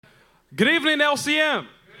Good evening, LCM. Good evening.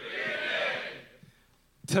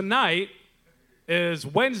 Tonight is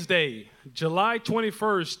Wednesday, July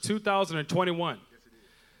 21st, 2021.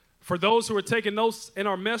 For those who are taking notes in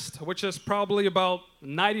our midst, which is probably about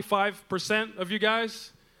 95% of you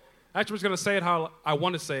guys, actually I was going to say it how I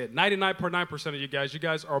want to say it, 99.9% of you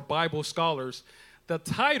guys are Bible scholars. The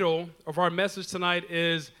title of our message tonight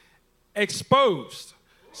is Exposed.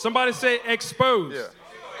 Somebody say exposed. Yeah.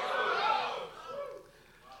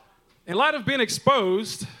 In light of being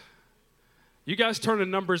exposed, you guys turn to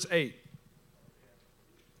Numbers 8.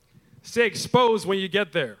 Say exposed when you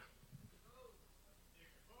get there.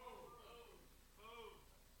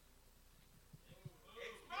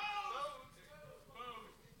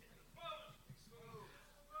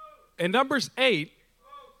 In Numbers 8,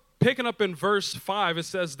 picking up in verse 5, it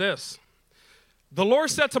says this. The Lord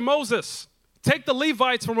said to Moses, take the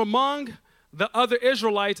Levites from among the other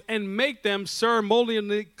Israelites and make them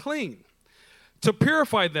ceremonially clean. To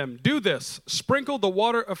purify them, do this. Sprinkle the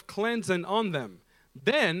water of cleansing on them.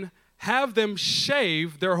 Then have them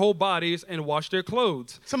shave their whole bodies and wash their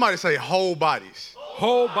clothes. Somebody say whole bodies.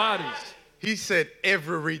 Whole bodies. He said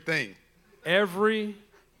everything. Every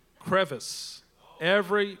crevice.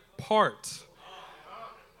 Every part.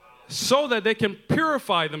 So that they can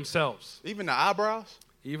purify themselves. Even the eyebrows?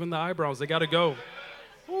 Even the eyebrows. They got to go.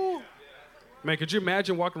 Woo. Man, could you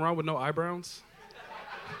imagine walking around with no eyebrows?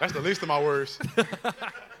 That's the least of my worries.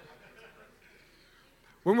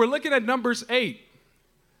 When we're looking at Numbers 8,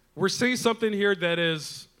 we're seeing something here that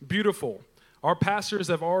is beautiful. Our pastors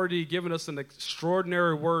have already given us an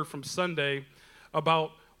extraordinary word from Sunday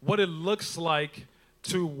about what it looks like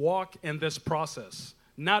to walk in this process,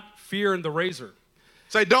 not fearing the razor.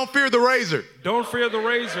 Say, don't fear the razor. Don't fear the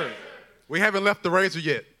razor. We haven't left the razor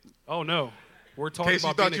yet. Oh, no. We're talking In case you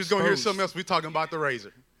about thought being you was going to hear exposed. something else, we're talking about the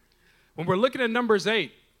razor. When we're looking at Numbers 8,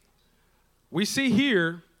 we see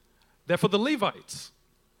here that for the Levites,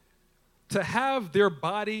 to have their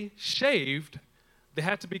body shaved, they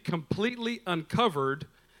had to be completely uncovered,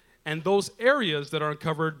 and those areas that are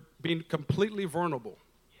uncovered being completely vulnerable.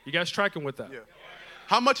 You guys tracking with that? Yeah.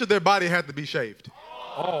 How much of their body had to be shaved?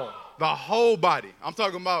 All. The whole body. I'm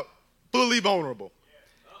talking about fully vulnerable.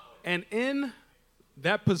 And in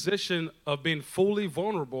that position of being fully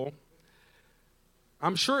vulnerable,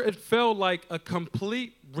 I'm sure it felt like a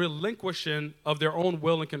complete relinquishing of their own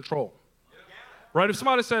will and control. Right? If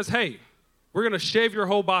somebody says, hey, we're going to shave your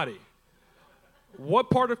whole body, what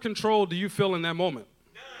part of control do you feel in that moment?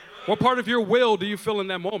 What part of your will do you feel in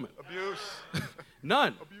that moment? Abuse.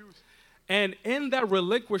 None. Abuse. And in that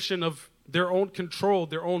relinquishing of their own control,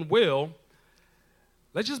 their own will,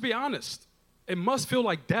 let's just be honest. It must feel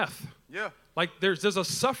like death. Yeah. Like there's a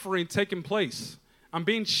suffering taking place. I'm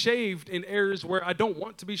being shaved in areas where I don't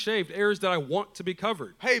want to be shaved, areas that I want to be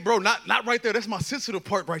covered. Hey, bro, not right there. That's my sensitive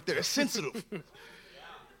part right there. It's sensitive.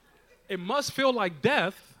 It must feel like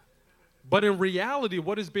death, but in reality,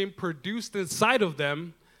 what is being produced inside of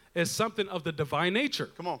them is something of the divine nature.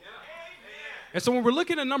 Come on. And so when we're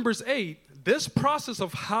looking at Numbers 8, this process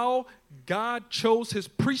of how God chose his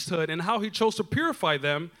priesthood and how he chose to purify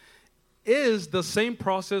them is the same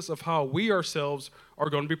process of how we ourselves are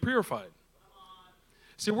going to be purified.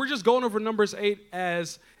 See, we're just going over Numbers 8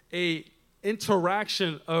 as a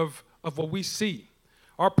interaction of what we see,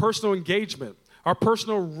 our personal engagement, our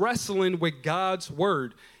personal wrestling with God's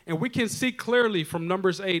word. And we can see clearly from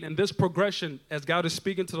Numbers 8 and this progression as God is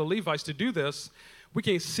speaking to the Levites to do this, we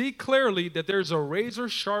can see clearly that there's a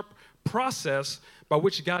razor-sharp process by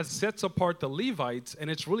which God sets apart the Levites, and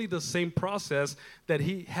it's really the same process that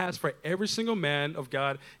he has for every single man of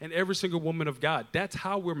God and every single woman of God. That's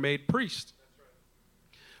how we're made priests.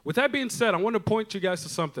 With that being said, I want to point you guys to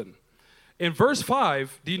something. In verse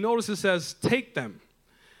 5, do you notice it says, take them?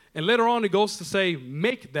 And later on, it goes to say,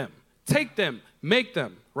 make them. Take them, make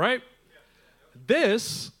them, right?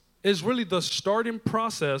 This is really the starting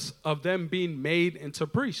process of them being made into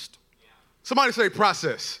priests. Somebody say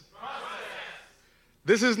process.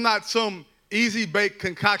 This is not some easy-baked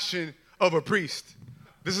concoction of a priest.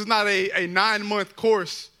 This is not a 9-month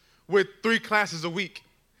course with 3 classes a week.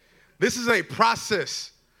 This is a process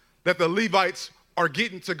that the Levites are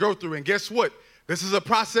getting to go through. And guess what? This is a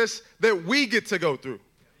process that we get to go through.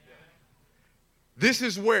 This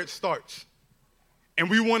is where it starts. And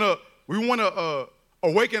we want to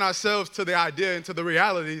awaken ourselves to the idea and to the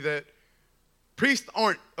reality that priests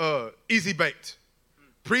aren't easy-baked.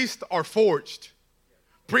 Priests are forged.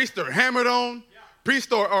 Priests are hammered on. Priests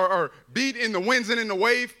are beat in the winds and in the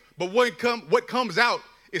wave. But what comes out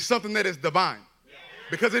is something that is divine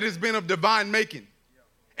because it has been of divine making.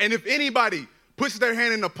 And if anybody puts their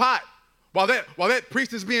hand in the pot While that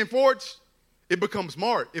priest is being forged, it becomes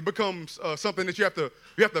marred. It becomes something that you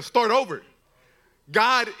have to start over.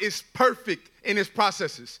 God is perfect in his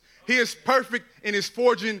processes. He is perfect in his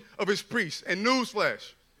forging of his priests. And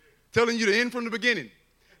newsflash, telling you the end from the beginning.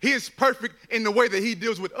 He is perfect in the way that he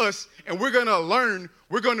deals with us. And we're going to learn,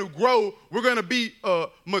 we're going to grow, we're going to be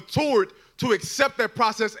matured to accept that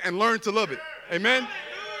process and learn to love it. Amen?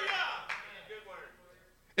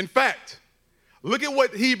 In fact, look at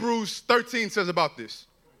what Hebrews 13 says about this.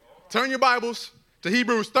 Turn your Bibles to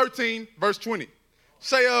Hebrews 13, verse 20.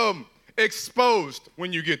 Say, exposed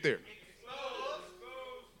when you get there.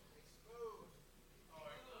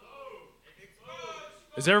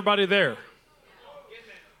 Is everybody there?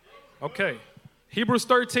 Okay. Hebrews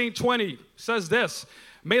 13:20 says this.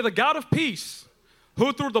 May the God of peace,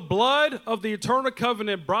 who through the blood of the eternal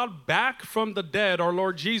covenant brought back from the dead our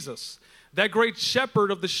Lord Jesus, that great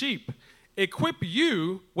shepherd of the sheep, equip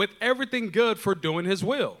you with everything good for doing his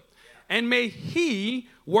will. And may he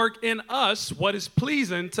work in us what is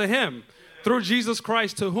pleasing to him through Jesus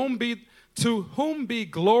Christ, to whom be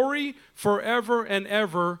glory forever and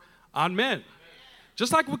ever. Amen.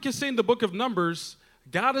 Just like we can see in the book of Numbers,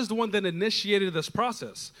 God is the one that initiated this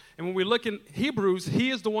process. And when we look in Hebrews, he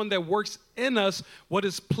is the one that works in us what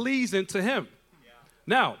is pleasing to him. Yeah.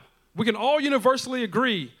 Now, we can all universally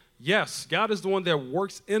agree, yes, God is the one that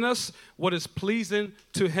works in us what is pleasing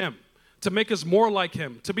to him, to make us more like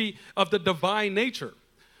him, to be of the divine nature.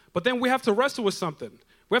 But then we have to wrestle with something.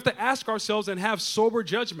 We have to ask ourselves and have sober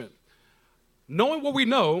judgment. Knowing what we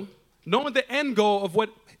know, knowing the end goal of what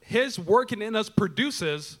his working in us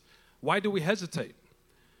produces, why do we hesitate?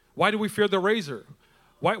 Why do we fear the razor?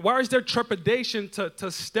 Why is there trepidation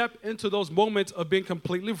to step into those moments of being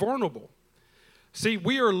completely vulnerable? See,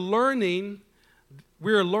 we are learning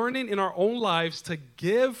in our own lives to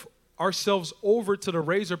give ourselves over to the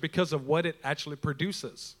razor because of what it actually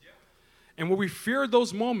produces. And when we fear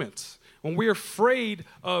those moments, when we're afraid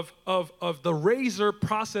of the razor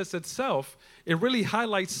process itself, it really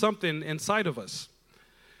highlights something inside of us.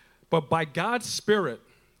 But by God's Spirit,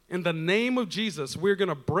 in the name of Jesus, we're going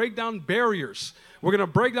to break down barriers. We're going to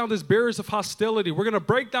break down these barriers of hostility. We're going to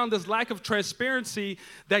break down this lack of transparency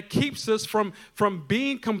that keeps us from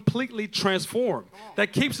being completely transformed,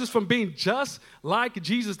 that keeps us from being just like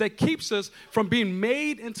Jesus, that keeps us from being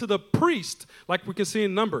made into the priest, like we can see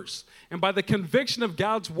in Numbers. And by the conviction of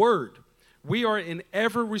God's word, we are in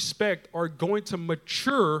every respect are going to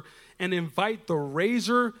mature and invite the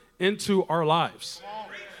razor into our lives.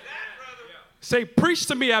 Say, preach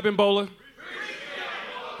to me, Abimbola.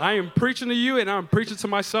 I am preaching to you and I'm preaching to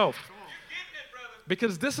myself.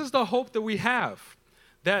 Because this is the hope that we have,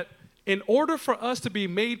 that in order for us to be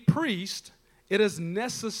made priest, it is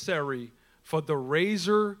necessary for the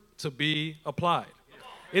razor to be applied.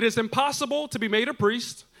 It is impossible to be made a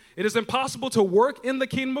priest. It is impossible to work in the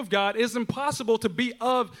kingdom of God. It is impossible to be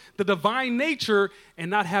of the divine nature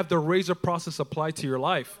and not have the razor process applied to your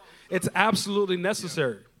life. It's absolutely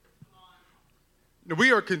necessary.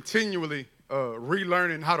 We are continually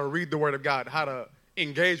relearning how to read the Word of God, how to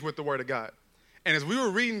engage with the Word of God. And as we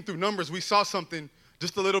were reading through Numbers, we saw something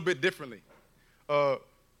just a little bit differently. A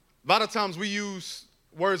lot of times we use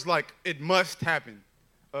words like, it must happen.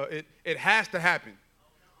 It has to happen.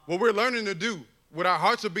 What we're learning to do, what our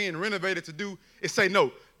hearts are being renovated to do, is say,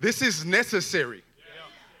 no, this is necessary.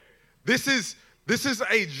 This is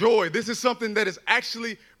a joy. This is something that is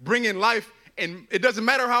actually bringing life, and it doesn't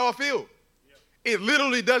matter how I feel. It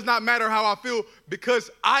literally does not matter how I feel because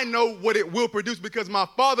I know what it will produce because my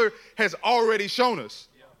Father has already shown us.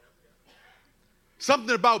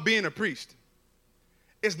 Something about being a priest.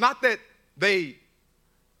 It's not that they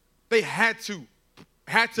had to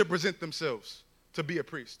present themselves to be a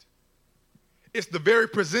priest. It's the very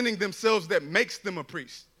presenting themselves that makes them a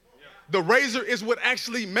priest. The razor is what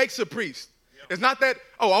actually makes a priest. It's not that,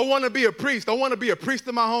 oh, I want to be a priest. I want to be a priest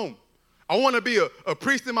in my home. I want to be a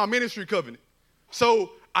priest in my ministry covenant.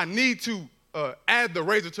 So I need to add the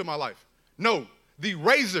razor to my life. No, the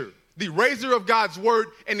razor of God's word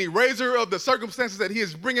and the razor of the circumstances that he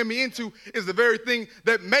is bringing me into is the very thing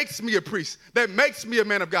that makes me a priest, that makes me a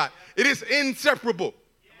man of God. It is inseparable.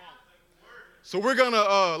 So we're going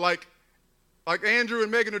to, like Andrew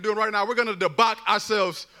and Megan are doing right now, we're going to debauch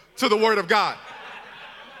ourselves to the word of God.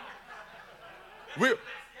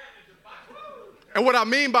 And what I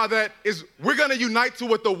mean by that is we're going to unite to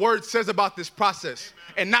what the word says about this process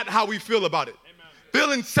and not how we feel about it.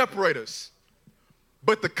 Feelings separate us.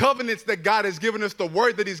 But the covenants that God has given us, the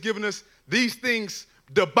word that he's given us, these things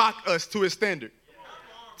debauch us to his standard.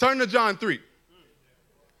 Turn to John 3.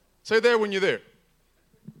 Say there when you're there.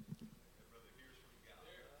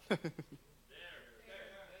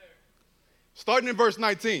 Starting in verse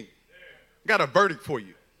 19. I got a verdict for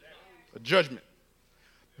you, a judgment.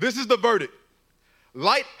 This is the verdict.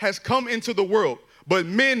 Light has come into the world, but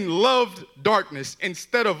men loved darkness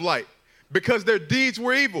instead of light because their deeds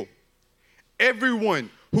were evil.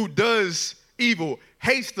 Everyone who does evil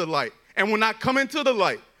hates the light and will not come into the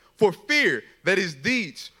light for fear that his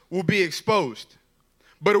deeds will be exposed.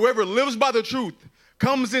 But whoever lives by the truth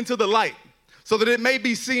comes into the light so that it may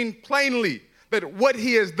be seen plainly that what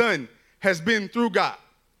he has done has been through God.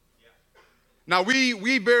 Now,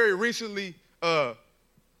 we very recently were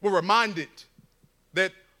reminded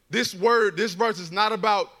that this verse is not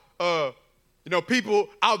about, people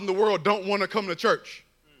out in the world don't want to come to church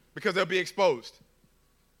because they'll be exposed.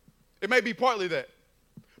 It may be partly that,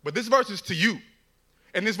 but this verse is to you,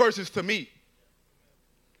 and this verse is to me.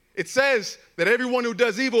 It says that everyone who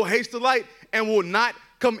does evil hates the light and will not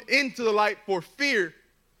come into the light for fear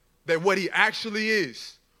that what he actually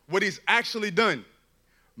is, what he's actually done,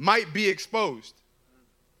 might be exposed.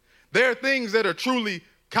 There are things that are truly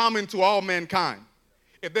common to all mankind.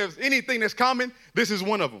 If there's anything that's common, this is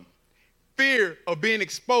one of them. Fear of being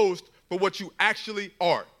exposed for what you actually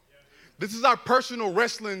are. This is our personal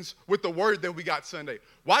wrestlings with the word that we got Sunday.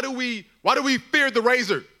 Why do we fear the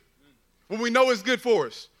razor when we know it's good for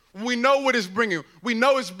us? When we know what it's bringing. We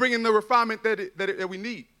know it's bringing the refinement that we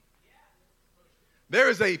need. There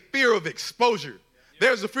is a fear of exposure.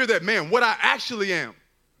 There's a fear that, man, what I actually am,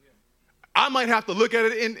 I might have to look at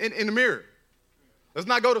it in the mirror. Let's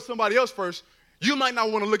not go to somebody else first. You might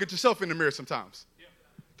not want to look at yourself in the mirror sometimes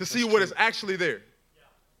to see what is actually there.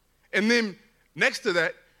 And then next to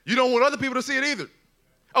that, you don't want other people to see it either.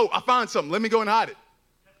 Oh, I found something. Let me go and hide it.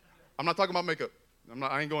 I'm not talking about makeup.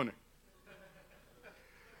 I ain't going there.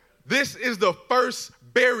 This is the first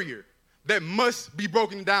barrier that must be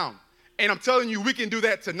broken down. And I'm telling you, we can do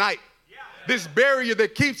that tonight. This barrier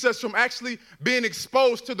that keeps us from actually being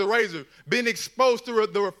exposed to the razor, being exposed to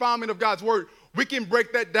the refinement of God's word, we can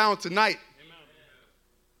break that down tonight. Amen.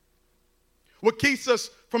 What keeps us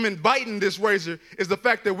from inviting this razor is the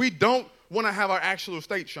fact that we don't want to have our actual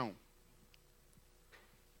state shown.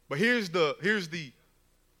 But here's the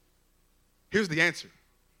answer.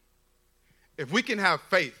 If we can have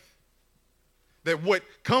faith that what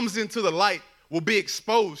comes into the light will be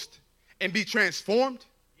exposed and be transformed,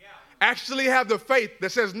 actually have the faith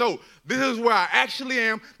that says, no, this is where I actually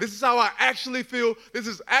am. This is how I actually feel. This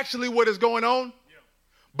is actually what is going on. Yeah.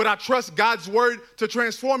 But I trust God's word to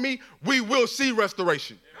transform me. We will see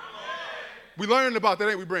restoration. Yeah. We learned about that,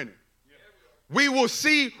 ain't we, Brandon? Yeah. We will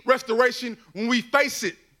see restoration when we face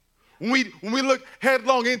it. When we look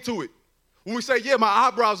headlong into it. When we say, yeah, my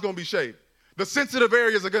eyebrows going to be shaved. The sensitive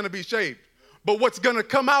areas are going to be shaved. But what's going to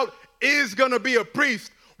come out is going to be a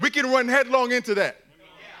priest. We can run headlong into that.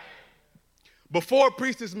 Before a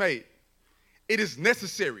priest is made, it is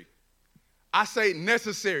necessary. I say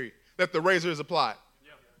necessary that the razor is applied.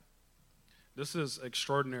 This is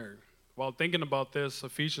extraordinary. While thinking about this,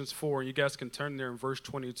 Ephesians 4, and you guys can turn there in verse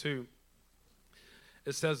 22,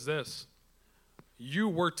 it says this: you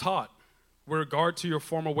were taught, with regard to your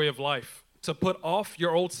former way of life, to put off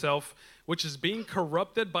your old self, which is being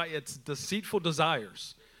corrupted by its deceitful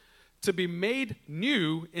desires, to be made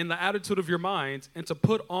new in the attitude of your minds, and to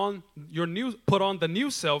put on the new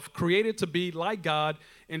self, created to be like God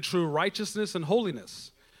in true righteousness and holiness.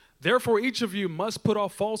 Therefore, each of you must put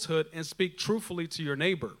off falsehood and speak truthfully to your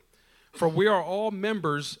neighbor, for we are all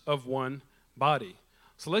members of one body.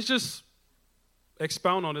 So let's just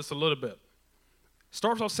expound on this a little bit.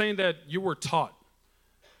 Starts off saying that you were taught.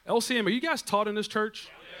 LCM, are you guys taught in this church?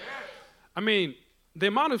 Yes. I mean, the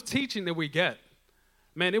amount of teaching that we get,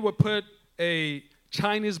 man, it would put a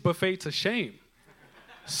Chinese buffet to shame.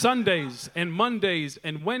 Sundays and Mondays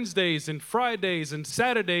and Wednesdays and Fridays and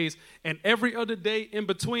Saturdays and every other day in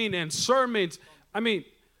between, and sermons. I mean,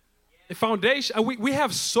 the foundation, we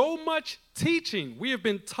have so much teaching. We have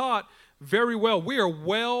been taught very well. We are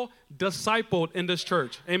well discipled in this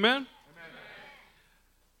church. Amen? Amen.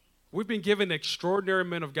 We've been given extraordinary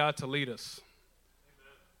men of God to lead us.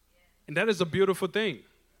 And that is a beautiful thing.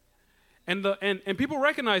 And people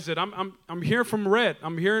recognize it. I'm hearing from Red.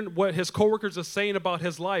 I'm hearing what his coworkers are saying about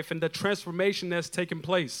his life and the transformation that's taken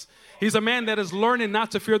place. He's a man that is learning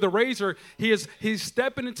not to fear the razor. He's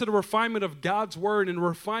stepping into the refinement of God's word and the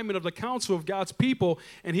refinement of the counsel of God's people,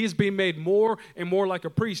 and he's being made more and more like a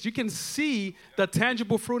priest. You can see the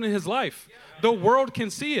tangible fruit in his life. The world can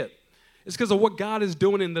see it. It's because of what God is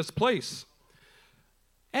doing in this place.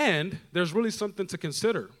 And there's really something to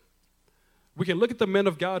consider. We can look at the men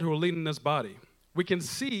of God who are leading this body. We can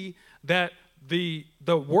see that the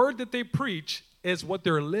word that they preach is what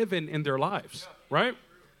they're living in their lives, right?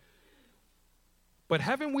 But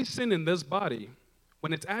haven't we sinned in this body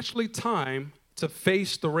when it's actually time to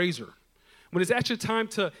face the razor? When it's actually time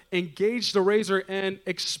to engage the razor and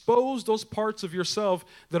expose those parts of yourself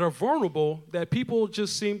that are vulnerable that people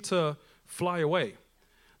just seem to fly away.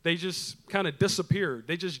 They just kind of disappear.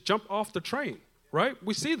 They just jump off the train, right?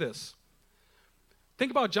 We see this. Think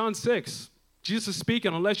about John 6. Jesus is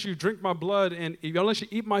speaking, unless you drink my blood and unless you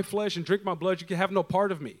eat my flesh and drink my blood, you can have no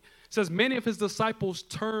part of me. It says many of his disciples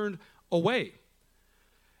turned away.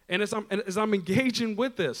 And as I'm engaging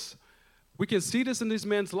with this, we can see this in these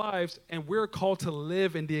men's lives, and we're called to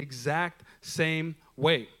live in the exact same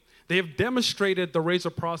way. They have demonstrated the razor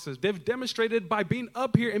process. They've demonstrated by being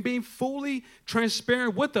up here and being fully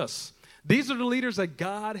transparent with us. These are the leaders that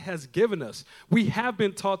God has given us. We have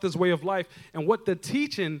been taught this way of life, and what the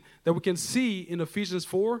teaching that we can see in Ephesians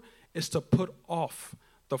 4 is to put off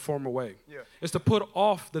the former way. Yeah. It's to put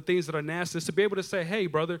off the things that are nasty. It's to be able to say, hey,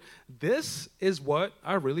 brother, this is what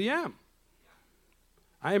I really am.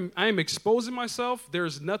 I am exposing myself.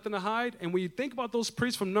 There's nothing to hide. And when you think about those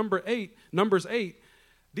priests from Numbers 8,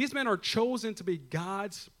 these men are chosen to be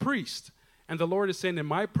God's priest. And the Lord is saying, in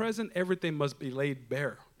my presence, everything must be laid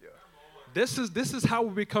bare. Yeah. This is how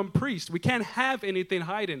we become priests. We can't have anything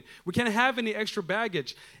hiding. We can't have any extra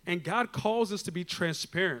baggage. And God calls us to be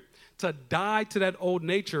transparent, to die to that old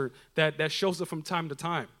nature that shows up from time to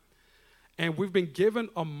time. And we've been given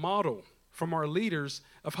a model from our leaders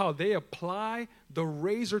of how they apply the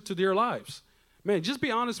razor to their lives. Man, just be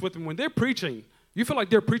honest with them. When they're preaching, you feel like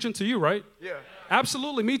they're preaching to you, right? Yeah.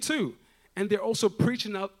 Absolutely, me too. And they're also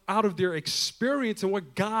preaching out of their experience and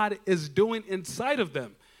what God is doing inside of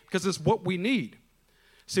them, because it's what we need.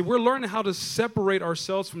 See, we're learning how to separate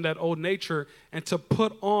ourselves from that old nature and to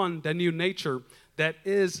put on that new nature that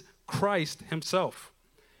is Christ himself.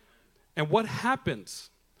 And what happens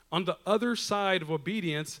on the other side of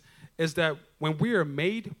obedience is that when we are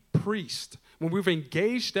made priest, when we've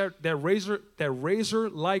engaged that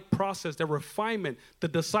razor-like process, that refinement, the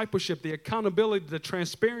discipleship, the accountability, the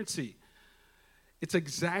transparency, it's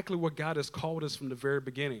exactly what God has called us from the very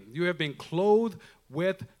beginning. You have been clothed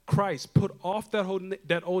with Christ. Put off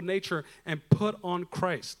that old nature and put on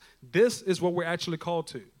Christ. This is what we're actually called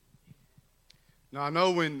to. Now, I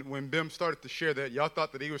know when Bim started to share that, y'all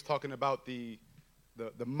thought that he was talking about the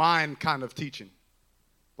mind kind of teaching.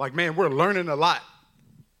 Like, man, we're learning a lot.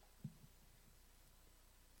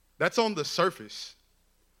 That's on the surface.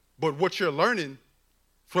 But what you're learning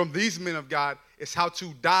from these men of God is how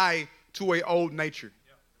to die to an old nature.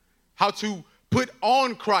 Yeah. How to put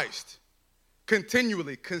on Christ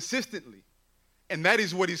continually, consistently. And that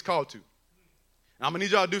is what he's called to. And I'm going to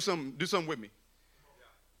need y'all to do something with me.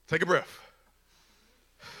 Take a breath.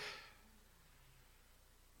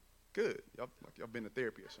 Good. Y'all been to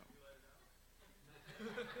therapy or something.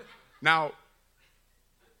 Now,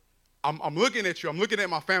 I'm looking at you. I'm looking at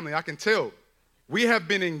my family. I can tell we have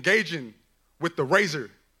been engaging with the razor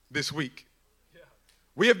this week. Yeah.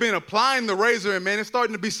 We have been applying the razor, and man, it's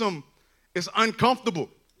starting to be it's uncomfortable.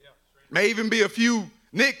 Yeah, may even be a few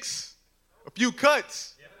nicks, a few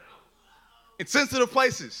cuts in sensitive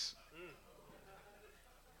places.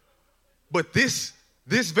 But this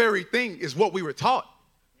very thing is what we were taught.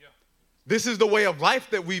 Yeah. This is the way of life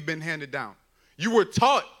that we've been handed down. You were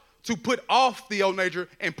taught to put off the old nature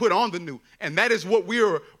and put on the new. And that is what we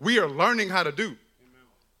are learning how to do. Amen.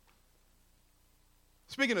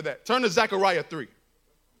 Speaking of that, turn to Zechariah 3.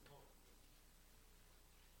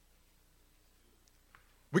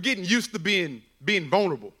 We're getting used to being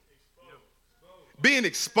vulnerable. Exposed. Being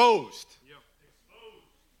exposed. Yep.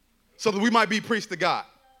 So that we might be priests to God.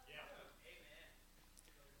 Yeah.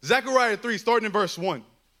 Zechariah 3, starting in verse 1.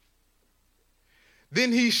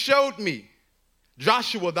 Then he showed me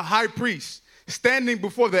Joshua, the high priest, standing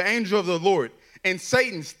before the angel of the Lord, and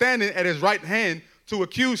Satan standing at his right hand to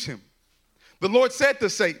accuse him. The Lord said to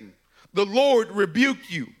Satan, "The Lord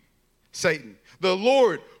rebuke you, Satan. The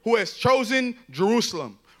Lord who has chosen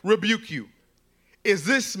Jerusalem rebuke you. Is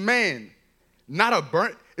this man not a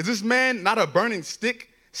burning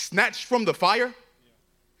stick snatched from the fire?" Yeah.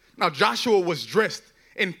 Now Joshua was dressed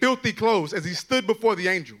in filthy clothes as he stood before the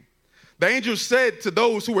angel. The angel said to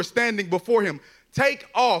those who were standing before him, "Take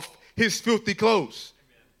off his filthy clothes."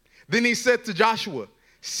 Amen. Then he said to Joshua,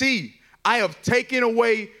 "See, I have taken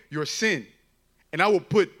away your sin, and I will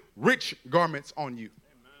put rich garments on you."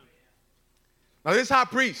 Amen. Now this high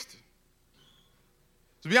priest,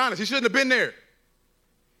 to be honest, he shouldn't have been there.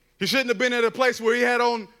 He shouldn't have been at a place where he had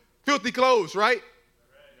on filthy clothes, right?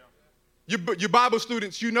 Your Bible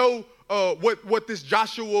students, you know what this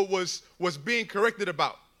Joshua was being corrected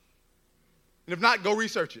about. And if not, go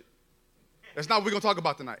research it. That's not what we're going to talk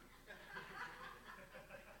about tonight.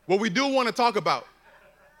 What we do want to talk about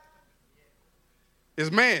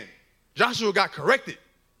is, man, Joshua got corrected.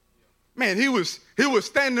 Man, he was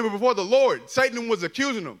standing before the Lord. Satan was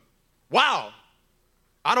accusing him. Wow,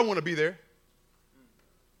 I don't want to be there.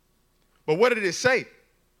 But what did it say?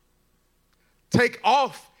 Take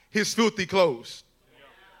off his filthy clothes.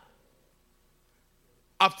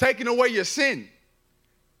 I've taken away your sin,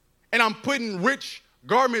 and I'm putting rich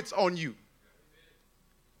garments on you.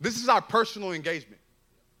 This is our personal engagement.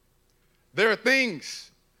 There are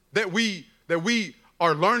things that we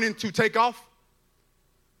are learning to take off,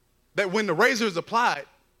 that when the razor is applied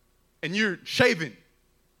and you're shaving,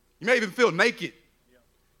 you may even feel naked.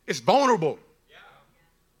 It's vulnerable.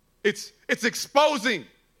 It's exposing.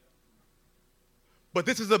 But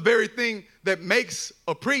this is the very thing that makes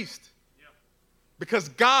a priest, because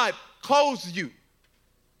God clothes you.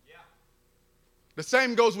 The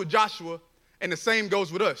same goes with Joshua, and the same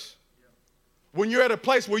goes with us. When you're at a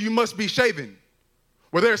place where you must be shaven,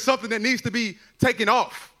 where there's something that needs to be taken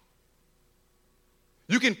off,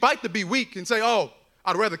 you can fight to be weak and say, oh,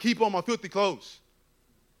 I'd rather keep on my filthy clothes.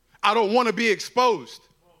 I don't want to be exposed.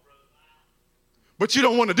 But you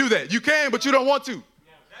don't want to do that. You can, but you don't want to.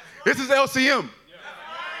 This is LCM.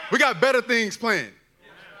 We got better things planned.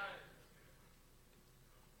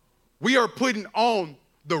 We are putting on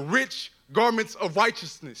the rich garments of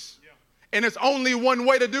righteousness. And it's only one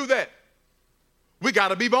way to do that. We got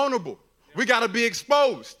to be vulnerable. We got to be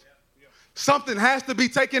exposed. Something has to be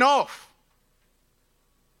taken off.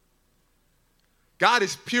 God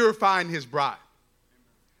is purifying his bride.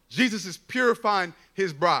 Jesus is purifying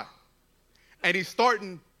his bride. And he's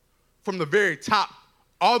starting from the very top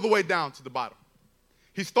all the way down to the bottom.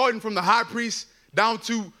 He's starting from the high priest down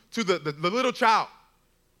to the little child.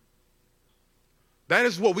 That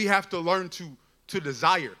is what we have to learn to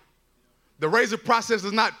desire. The razor process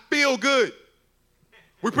does not feel good.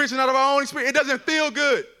 We're preaching out of our own experience. It doesn't feel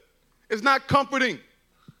good. It's not comforting.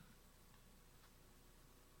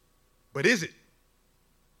 But is it?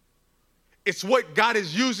 It's what God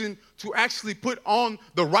is using to actually put on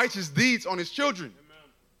the righteous deeds on his children.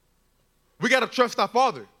 Amen. We got to trust our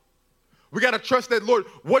Father. We got to trust that, Lord,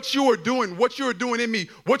 what you are doing in me,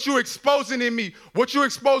 what you're exposing in me, what you're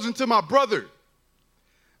exposing to my brother,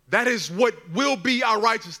 that is what will be our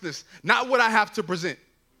righteousness, not what I have to present.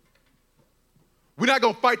 We're not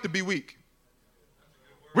going to fight to be weak.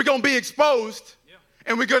 We're going to be exposed,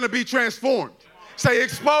 and we're going to be transformed. Say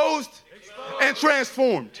exposed and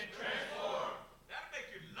transformed.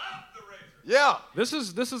 Yeah. This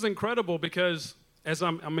is incredible, because as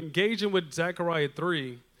I'm engaging with Zechariah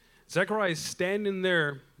 3, Zechariah is standing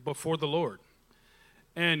there before the Lord.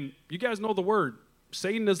 And you guys know the word.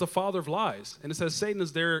 Satan is the father of lies. And it says Satan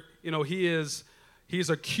is there, he's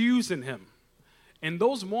accusing him. In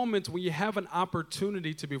those moments when you have an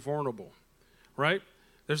opportunity to be vulnerable, right?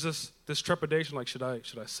 There's this trepidation, like, should I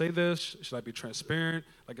say this? Should I be transparent?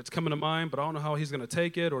 Like, it's coming to mind, but I don't know how he's going to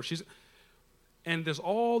take it, or she's... And there's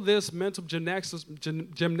all this mental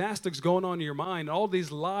gymnastics going on in your mind, all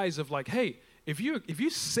these lies of like, hey, if you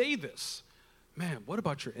say this, man, what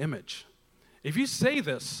about your image? If you say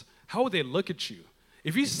this, how would they look at you?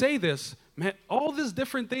 If you say this, man, all these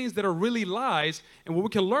different things that are really lies. And what we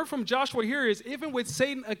can learn from Joshua here is, even with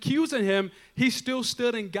Satan accusing him, he still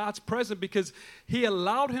stood in God's presence, because he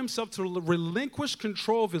allowed himself to relinquish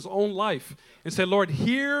control of his own life and say, Lord,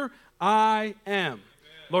 here I am.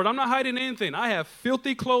 Lord, I'm not hiding anything. I have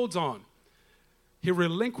filthy clothes on. He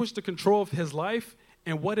relinquished the control of his life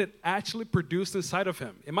and what it actually produced inside of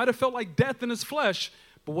him. It might have felt like death in his flesh,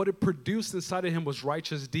 but what it produced inside of him was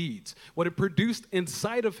righteous deeds. What it produced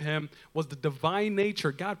inside of him was the divine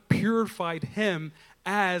nature. God purified him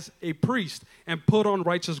as a priest and put on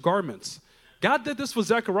righteous garments. God did this for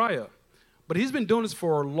Zechariah, but he's been doing this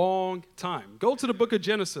for a long time. Go to the book of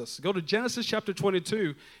Genesis. Go to Genesis chapter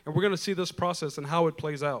 22, and we're going to see this process and how it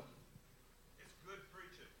plays out. It's good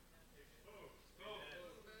preaching.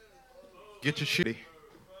 Get your shitty.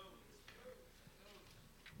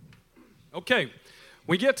 Okay,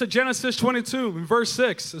 we get to Genesis 22, verse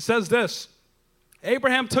 6. It says this: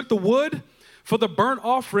 Abraham took the wood for the burnt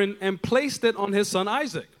offering and placed it on his son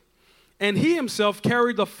Isaac. And he himself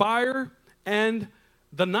carried the fire and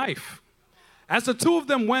the knife. As the two of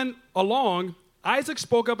them went along, Isaac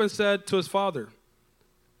spoke up and said to his father,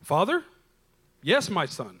 Father? Yes, my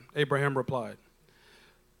son, Abraham replied.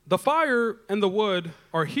 The fire and the wood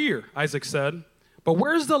are here, Isaac said, but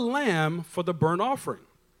where's the lamb for the burnt offering?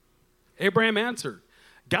 Abraham answered,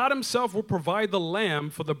 God himself will provide the lamb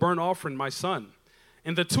for the burnt offering, my son.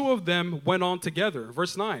 And the two of them went on together.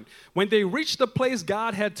 Verse 9, when they reached the place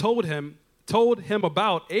God had told him, told him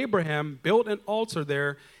about, Abraham built an altar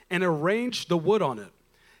there and arranged the wood on it.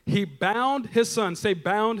 He bound his son, say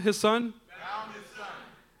bound his son, Bound his son.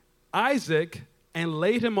 Isaac, and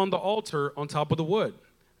laid him on the altar on top of the wood.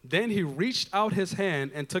 Then he reached out his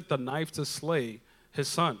hand and took the knife to slay his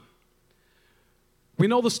son. We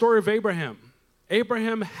know the story of Abraham.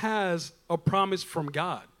 Abraham has a promise from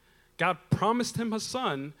God. God promised him a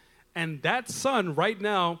son, and that son right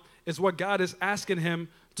now is what God is asking him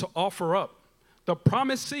to offer up. The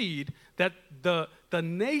promised seed that the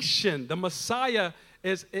nation, the Messiah,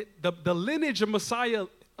 the lineage of Messiah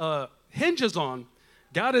hinges on.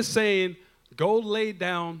 God is saying, go lay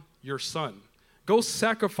down your son. Go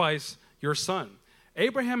sacrifice your son.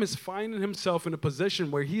 Abraham is finding himself in a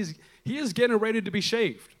position where he is getting ready to be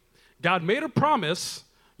shaved. God made a promise,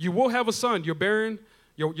 you will have a son. You're barren,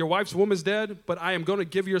 your wife's womb is dead, but I am going to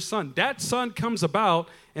give you a son. That son comes about,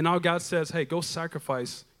 and now God says, hey, go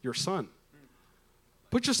sacrifice your son.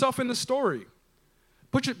 Put yourself in the story.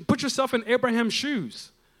 Put yourself in Abraham's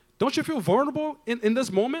shoes. Don't you feel vulnerable in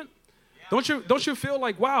this moment? Yeah. Don't you feel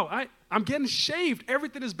like, wow, I'm getting shaved.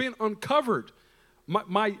 Everything is being uncovered.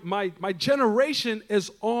 My generation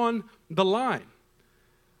is on the line.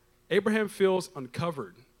 Abraham feels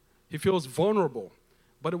uncovered. He feels vulnerable.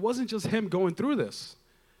 But it wasn't just him going through this.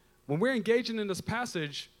 When we're engaging in this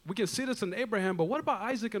passage, we can see this in Abraham, but what about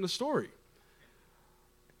Isaac in the story?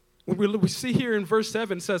 We see here in verse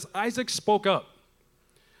 7, it says, Isaac spoke up.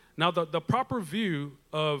 Now, the proper view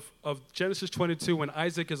of Genesis 22 when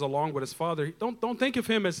Isaac is along with his father, don't think of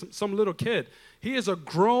him as some little kid. He is a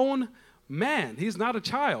grown man. He's not a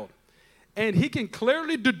child. And he can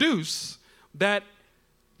clearly deduce that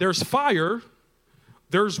there's fire,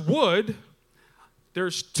 there's wood,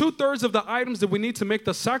 there's 2/3 of the items that we need to make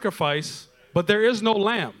the sacrifice, but there is no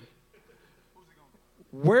lamb.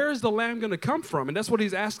 Where is the lamb going to come from? And that's what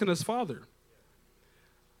he's asking his father.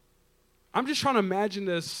 I'm just trying to imagine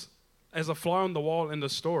this as a fly on the wall in the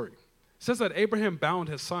story. It says that Abraham bound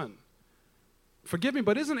his son. Forgive me,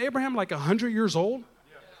 but isn't Abraham like 100 years old?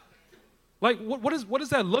 Like, what does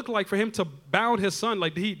that look like for him to bound his son?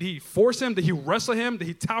 Like, did he force him? Did he wrestle him? Did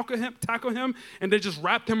he tackle him? And they just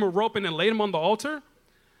wrapped him a rope and then laid him on the altar?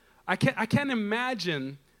 I can't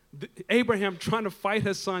imagine Abraham trying to fight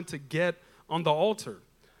his son to get on the altar.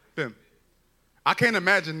 I can't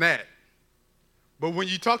imagine that. But when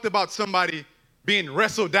you talked about somebody being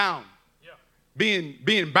wrestled down,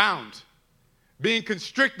 being bound, being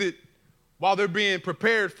constricted while they're being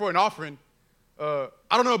prepared for an offering,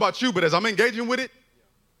 I don't know about you, but as I'm engaging with it,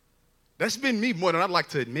 that's been me more than I'd like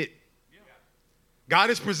to admit. God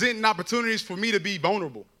is presenting opportunities for me to be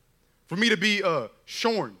vulnerable, for me to be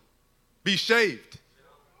shorn, be shaved.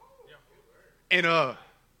 And I'm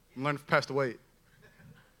learning from Pastor Wade.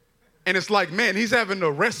 And it's like, man, he's having to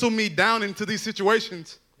wrestle me down into these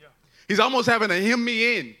situations. He's almost having to hem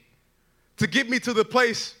me in to get me to the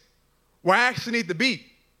place where I actually need to be.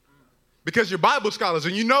 Because you're Bible scholars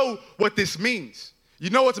and you know what this means. You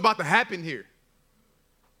know what's about to happen here.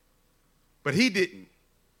 But he didn't.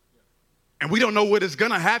 And we don't know what is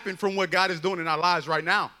going to happen from what God is doing in our lives right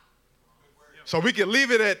now. So we can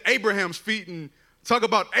leave it at Abraham's feet and talk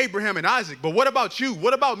about Abraham and Isaac. But what about you?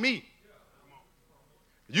 What about me?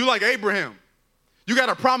 You like Abraham. You got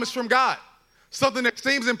a promise from God. Something that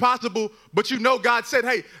seems impossible, but you know God said,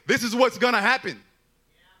 hey, this is what's going to happen.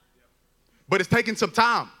 But it's taking some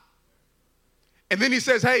time. And then he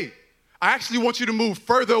says, hey, I actually want you to move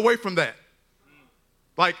further away from that.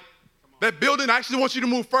 Like, that building, I actually want you to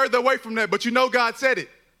move further away from that, but you know God said it.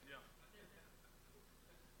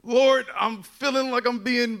 Lord, I'm feeling like I'm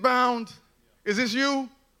being bound. Is this you?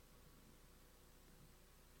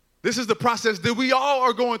 This is the process that we all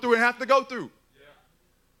are going through and have to go through.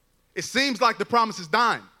 It seems like the promise is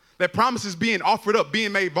dying. That promise is being offered up,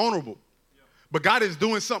 being made vulnerable. But God is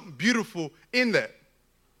doing something beautiful in that.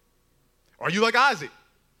 Are you like Isaac?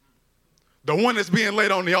 The one that's being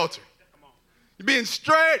laid on the altar. You're being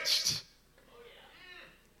stretched.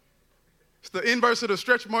 It's the inverse of the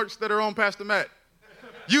stretch marks that are on Pastor Matt.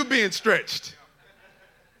 You being stretched.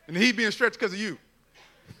 And he being stretched because of you.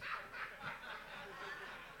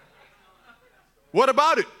 What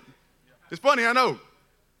about it? It's funny, I know.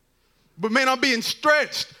 But man, I'm being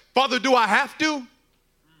stretched. Father, do I have to?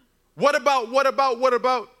 What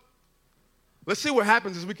about? Let's see what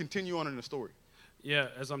happens as we continue on in the story. Yeah,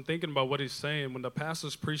 as I'm thinking about what he's saying, when the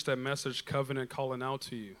pastors preach that message, covenant calling out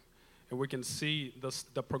to you, and we can see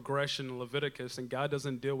the progression in Leviticus, and God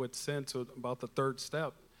doesn't deal with sin to about the third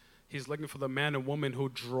step. He's looking for the man and woman who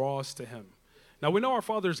draws to him. Now, we know our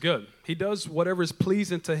Father's good. He does whatever is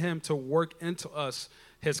pleasing to him to work into us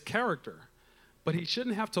his character. but he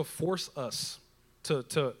shouldn't have to force us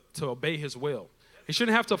to obey his will. He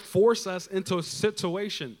shouldn't have to force us into a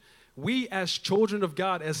situation. We as children of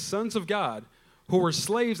God, as sons of God, who were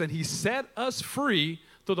slaves, and he set us free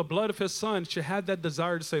through the blood of his son, should have that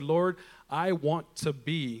desire to say, Lord, I want to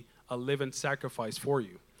be a living sacrifice for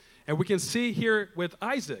you. And we can see here with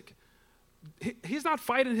Isaac, he's not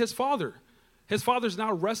fighting his father. His father's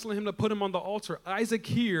not wrestling him to put him on the altar. Isaac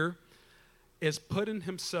here is putting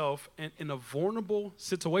himself in a vulnerable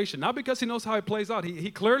situation, not because he knows how it plays out.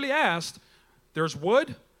 He clearly asked, there's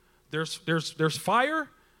wood, there's fire,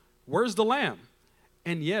 where's the lamb?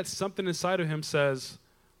 And yet something inside of him says,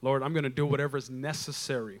 Lord, I'm going to do whatever is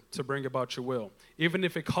necessary to bring about your will, even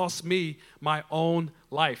if it costs me my own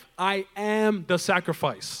life. I am the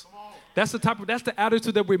sacrifice. That's the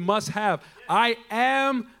attitude that we must have. I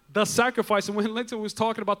am the sacrifice. And when Linton was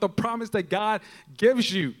talking about the promise that God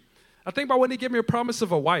gives you, I think about when he gave me a promise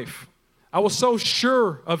of a wife. I was so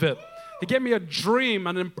sure of it. He gave me a dream,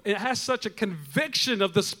 and it has such a conviction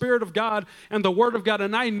of the Spirit of God and the Word of God,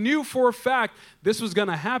 and I knew for a fact this was going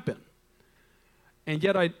to happen. And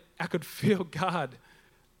yet I could feel God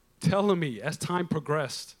telling me as time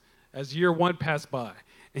progressed, as year 1 passed by,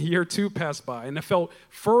 and year 2 passed by, and I felt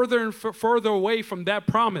further and further away from that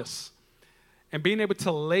promise and being able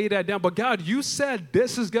to lay that down. But God, you said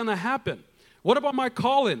this is going to happen. What about my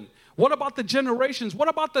calling? What about the generations? What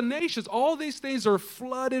about the nations? All these things are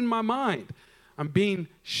flooding my mind. I'm being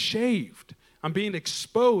shaved. I'm being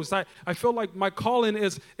exposed. I feel like my calling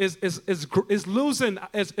is losing,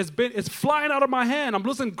 is flying out of my hand. I'm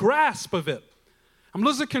losing grasp of it. I'm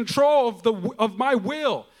losing control of my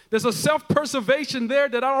will. There's a self-preservation there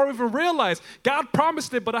that I don't even realize. God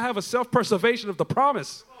promised it, but I have a self-preservation of the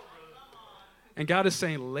promise. And God is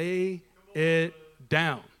saying, lay it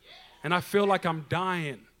down. And I feel like I'm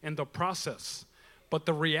dying in the process. But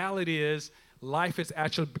the reality is life is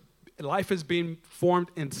being formed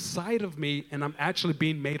inside of me, and I'm actually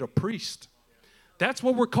being made a priest. That's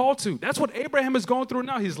what we're called to. That's what Abraham is going through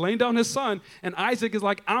now. He's laying down his son, and Isaac is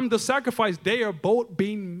like, I'm the sacrifice. They are both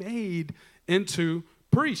being made into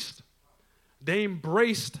priests. They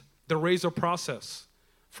embraced the razor process.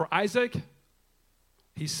 For Isaac,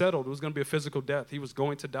 he settled. It was going to be a physical death. He was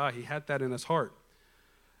going to die. He had that in his heart.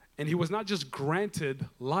 And he was not just granted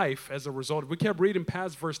life as a result. If we kept reading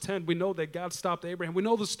past verse 10, we know that God stopped Abraham. We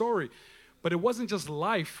know the story. But it wasn't just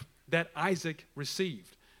life that Isaac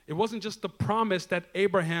received. It wasn't just the promise that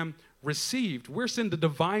Abraham received. We're seeing the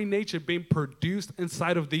divine nature being produced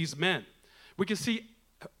inside of these men. We can see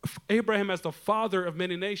Abraham as the father of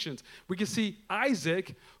many nations. We can see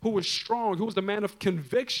Isaac, who was strong, who was the man of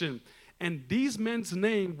conviction. And these men's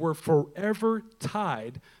names were forever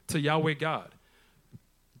tied to Yahweh God.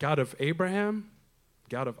 God of Abraham,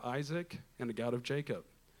 God of Isaac, and the God of Jacob.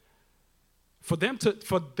 For them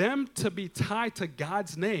to be tied to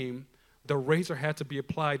God's name, the razor had to be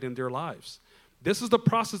applied in their lives. This is the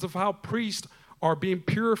process of how priests are being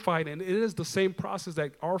purified, and it is the same process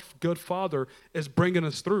that our good Father is bringing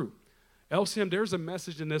us through. LCM, there's a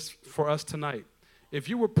message in this for us tonight. If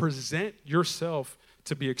you would present yourself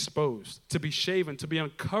to be exposed, to be shaven, to be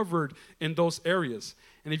uncovered in those areas,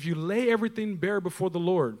 and if you lay everything bare before the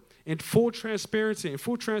Lord in full transparency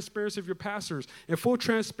of your pastors, in full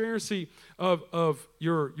transparency of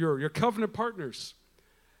your covenant partners,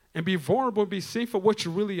 and be vulnerable and be seen for what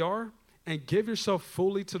you really are, and give yourself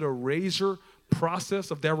fully to the razor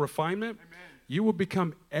process of that refinement, amen, you will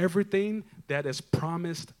become everything that is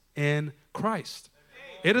promised in Christ.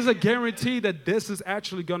 Amen. It is a guarantee that this is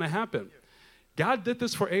actually going to happen. God did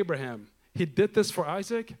this for Abraham. He did this for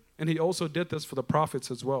Isaac, and he also did this for the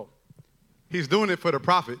prophets as well. He's doing it for the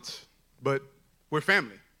prophets, but we're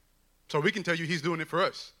family. So we can tell you he's doing it for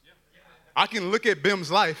us. I can look at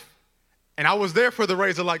Bim's life, and I was there for the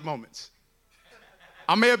razor-like moments.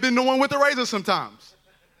 I may have been the one with the razor sometimes.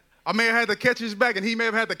 I may have had to catch his back, and he may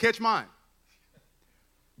have had to catch mine.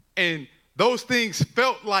 And those things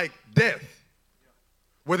felt like death,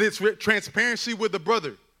 whether it's transparency with the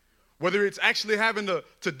brother, whether it's actually having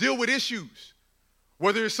to deal with issues,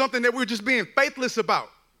 whether it's something that we're just being faithless about.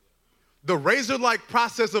 The razor-like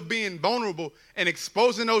process of being vulnerable and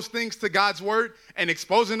exposing those things to God's word and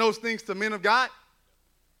exposing those things to men of God,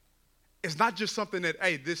 it's not just something that,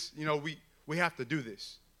 hey, this, we have to do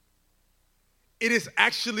this. It is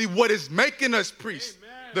actually what is making us priests.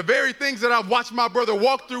 Amen. The very things that I've watched my brother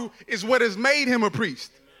walk through is what has made him a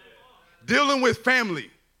priest. Amen. Dealing with family,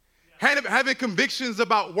 having convictions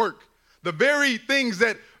about work, the very things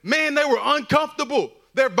that, man, they were uncomfortable.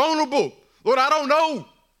 They're vulnerable. Lord, I don't know.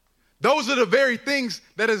 Those are the very things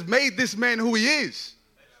that has made this man who he is.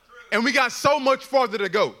 And we got so much farther to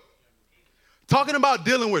go. Talking about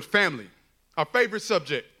dealing with family, our favorite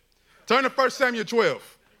subject. Turn to 1 Samuel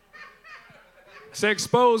 12. Say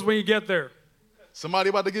exposed when you get there.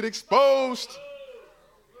 Somebody about to get exposed.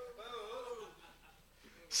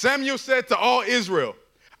 Samuel said to all Israel,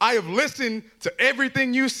 I have listened to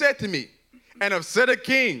everything you said to me and have set a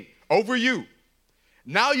king over you.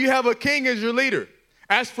 Now you have a king as your leader.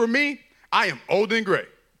 As for me, I am old and gray.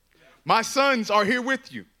 My sons are here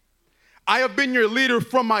with you. I have been your leader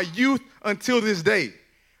from my youth until this day.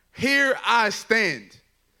 Here I stand.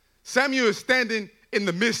 Samuel is standing in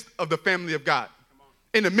the midst of the family of God,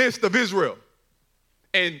 in the midst of Israel.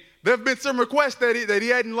 And there have been some requests that he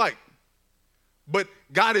hadn't liked, but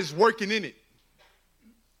God is working in it.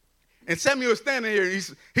 And Samuel is standing here,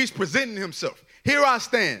 and he's presenting himself. Here I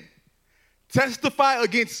stand. Testify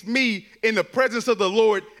against me in the presence of the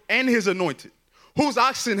Lord and his anointed. Whose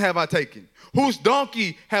oxen have I taken? Whose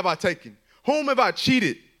donkey have I taken? Whom have I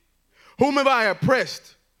cheated? Whom have I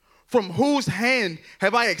oppressed? From whose hand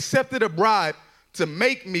have I accepted a bribe to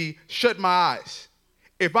make me shut my eyes?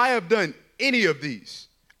 If I have done any of these,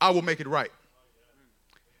 I will make it right.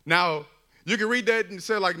 Now, you can read that and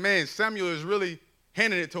say, like, man, Samuel is really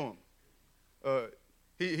handing it to him.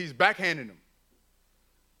 He's backhanding him.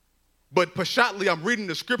 But pashatly, I'm reading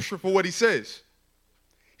the scripture for what he says.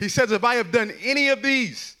 He says, if I have done any of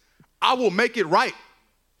these, I will make it right.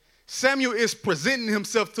 Samuel is presenting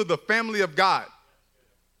himself to the family of God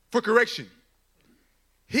for correction.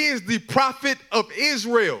 He is the prophet of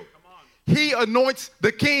Israel. He anoints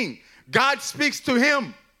the king. God speaks to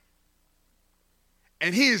him.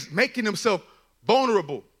 And he is making himself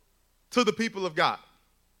vulnerable to the people of God.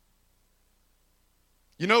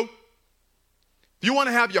 You know, if you want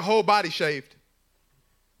to have your whole body shaved,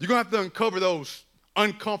 you're going to have to uncover those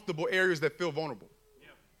uncomfortable areas that feel vulnerable. Yeah.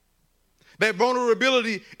 That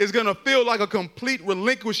vulnerability is going to feel like a complete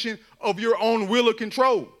relinquishing of your own will or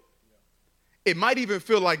control. Yeah. It might even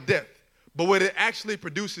feel like death, but what it actually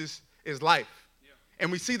produces is life. Yeah.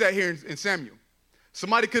 And we see that here in Samuel.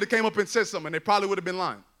 Somebody could have came up and said something, and they probably would have been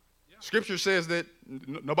lying. Yeah. Scripture says that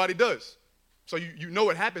nobody does. So you know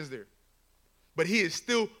what happens there. But he is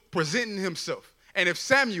still presenting himself. And if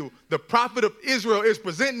Samuel, the prophet of Israel, is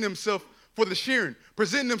presenting himself for the shearing,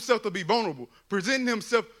 presenting himself to be vulnerable, presenting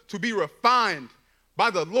himself to be refined by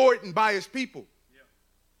the Lord and by his people, yeah.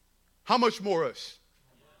 How much more us?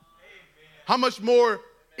 Yeah. How much more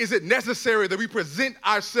is it necessary that we present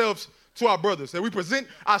ourselves to our brothers, that we present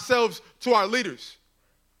ourselves to our leaders?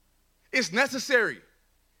 It's necessary.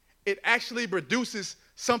 It actually produces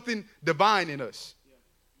something divine in us.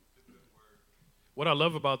 What I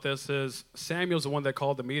love about this is Samuel's the one that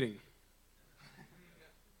called the meeting.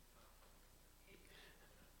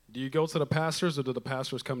 Do you go to the pastors or do the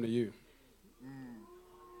pastors come to you?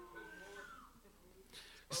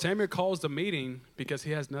 Samuel calls the meeting because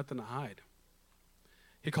he has nothing to hide.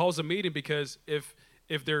 He calls the meeting because if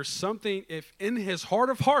there's something, if in his heart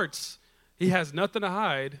of hearts he has nothing to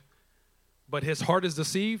hide, but his heart is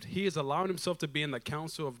deceived, he is allowing himself to be in the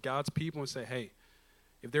council of God's people and say, hey,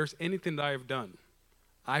 if there's anything that I have done,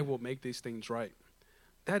 I will make these things right.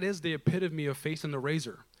 That is the epitome of facing the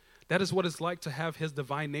razor. That is what it's like to have his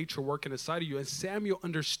divine nature working inside of you. And Samuel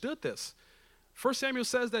understood this. 1 Samuel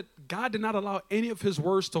says that God did not allow any of his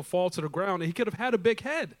words to fall to the ground. And he could have had a big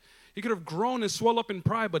head. He could have grown and swell up in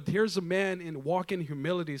pride. But here's a man in walking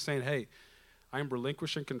humility saying, hey, I am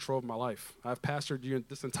relinquishing control of my life. I've pastored you in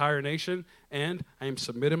this entire nation, and I am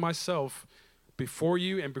submitting myself before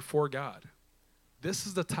you and before God. This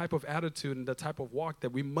is the type of attitude and the type of walk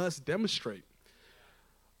that we must demonstrate.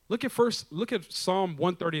 Look at Psalm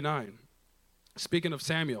 139. Speaking of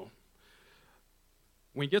Samuel.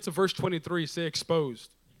 When you get to verse 23, say exposed.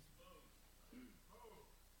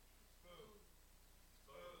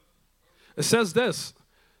 It says this,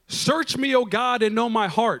 search me, O God, and know my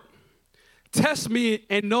heart. Test me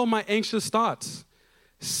and know my anxious thoughts.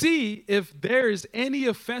 See if there is any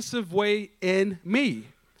offensive way in me,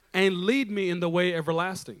 and lead me in the way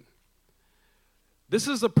everlasting. This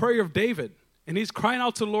is a prayer of David. And he's crying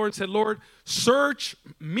out to the Lord and said, Lord, search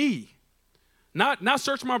me. Not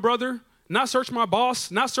search my brother, not search my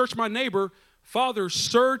boss, not search my neighbor. Father,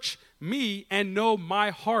 search me and know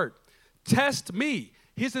my heart. Test me.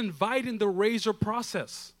 He's inviting the razor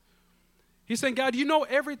process. He's saying, God, you know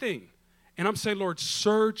everything. And I'm saying, Lord,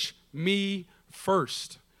 search me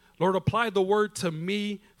first. Lord, apply the word to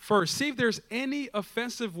me first. See if there's any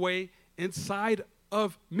offensive way inside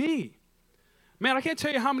of me. Man, I can't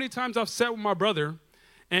tell you how many times I've sat with my brother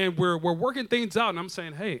and we're working things out and I'm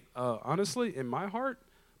saying, hey, honestly, in my heart,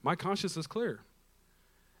 my conscience is clear.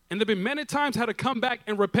 And there have been many times I had to come back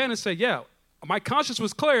and repent and say, yeah, my conscience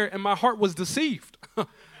was clear and my heart was deceived.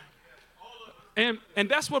 And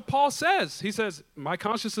that's what Paul says. He says, my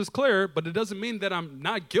conscience is clear, but it doesn't mean that I'm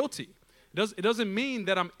not guilty. It doesn't mean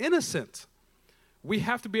that I'm innocent. We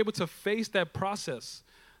have to be able to face that process.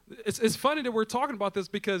 It's funny that we're talking about this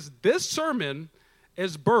because this sermon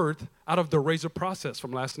is birthed out of the razor process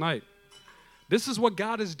from last night. This is what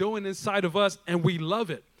God is doing inside of us, and we love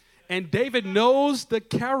it. And David knows the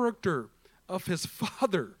character of his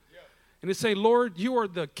father. And he's saying, Lord, you are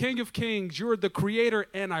the King of Kings. You are the creator,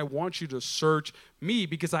 and I want you to search me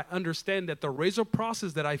because I understand that the razor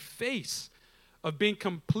process that I face of being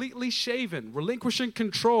completely shaven, relinquishing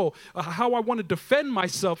control, how I want to defend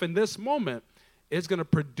myself in this moment is going to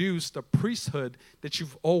produce the priesthood that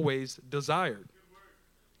you've always desired.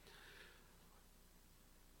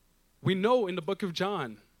 We know in the book of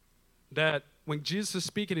John that when Jesus is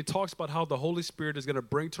speaking, he talks about how the Holy Spirit is going to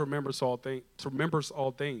bring to remembrance all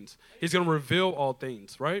things. He's going to reveal all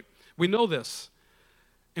things, right? We know this.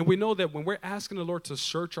 And we know that when we're asking the Lord to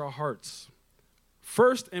search our hearts,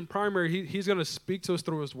 first and primary, he's going to speak to us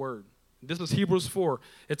through his word. This is Hebrews 4.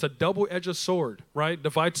 It's a double-edged sword, right?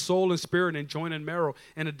 Divides soul and spirit and joint and marrow,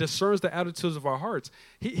 and it discerns the attitudes of our hearts.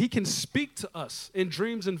 He can speak to us in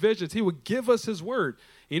dreams and visions. He would give us his word.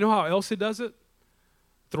 You know how else he does it?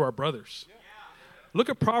 Through our brothers. Yeah. Look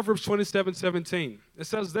at Proverbs 27:17. It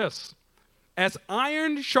says this, as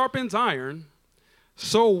iron sharpens iron,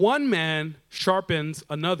 so one man sharpens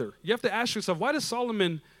another. You have to ask yourself, why does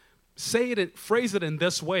Solomon say it and phrase it in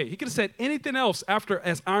this way? He could have said anything else after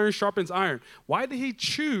as iron sharpens iron. Why did he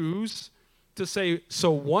choose to say,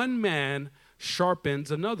 so one man sharpens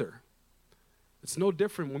another? It's no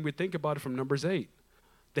different when we think about it from Numbers 8.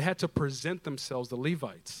 They had to present themselves, the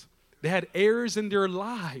Levites. They had errors in their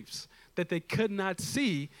lives that they could not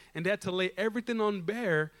see, and they had to lay everything on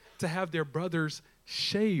bare to have their brothers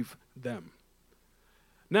shave them.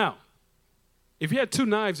 Now, if you had two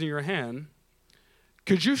knives in your hand,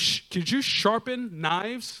 could you sharpen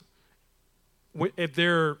knives if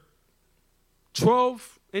they're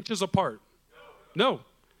 12 inches apart? No.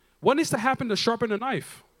 What needs to happen to sharpen a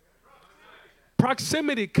knife?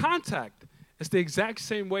 Proximity, contact. It's the exact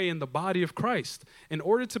same way in the body of Christ. In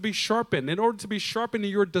order to be sharpened in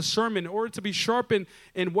your discernment, in order to be sharpened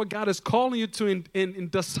in what God is calling you to in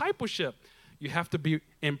discipleship, you have to be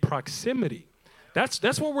in proximity.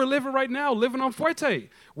 That's what we're living right now, living on Fuerte.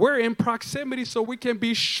 We're in proximity so we can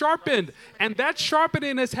be sharpened. And that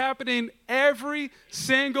sharpening is happening every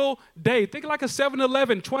single day. Think like a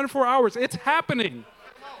 7-Eleven, 24 hours. It's happening.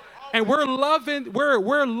 And we're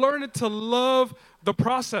learning to love the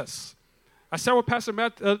process. I sat with Pastor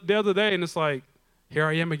Matt the other day, and it's like, here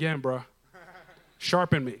I am again, bro.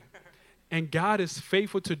 Sharpen me. And God is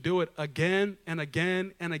faithful to do it again and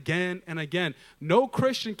again and again and again. No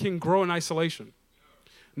Christian can grow in isolation.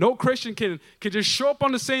 No Christian can just show up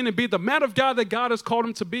on the scene and be the man of God that God has called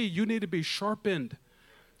him to be. You need to be sharpened.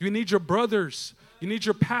 You need your brothers. You need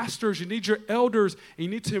your pastors. You need your elders. And you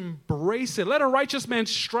need to embrace it. Let a righteous man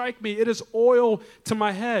strike me. It is oil to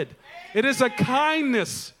my head. It is a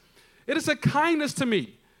kindness. It is a kindness to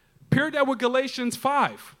me. Pair that with Galatians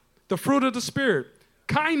 5, the fruit of the Spirit.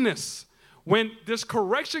 Kindness. When there's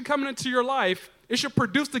correction coming into your life, it should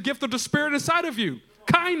produce the gift of the Spirit inside of you.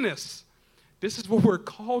 Kindness. This is what we're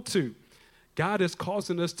called to. God is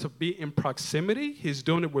causing us to be in proximity. He's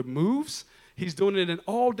doing it with moves. He's doing it in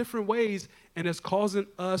all different ways, and it's causing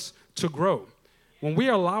us to grow. When we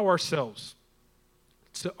allow ourselves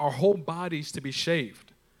to our whole bodies to be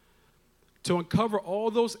shaved, to uncover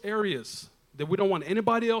all those areas that we don't want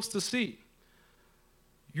anybody else to see,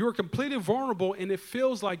 you're completely vulnerable, and it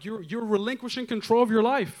feels like you're relinquishing control of your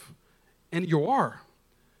life, and you are.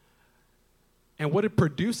 And what it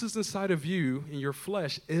produces inside of you in your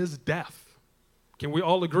flesh is death. Can we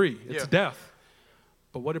all agree? It's death.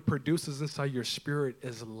 But what it produces inside your spirit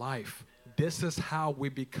is life. This is how we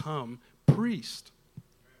become priests.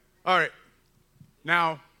 All right.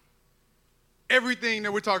 Now, everything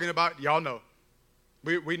that we're talking about, y'all know.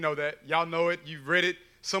 We know that. Y'all know it. You've read it.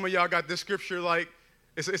 Some of y'all got this scripture like,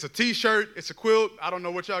 it's a T-shirt, it's a quilt. I don't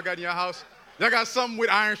know what y'all got in your house. Y'all got something with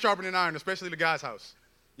iron sharpening iron, especially the guy's house.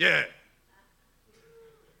 Yeah.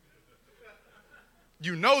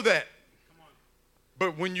 You know that.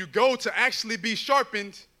 But when you go to actually be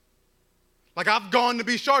sharpened, like I've gone to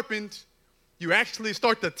be sharpened, you actually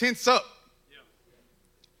start to tense up. Yeah.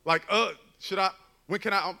 Like, when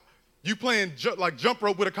can I, you playing jump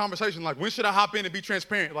rope with a conversation, like, when should I hop in and be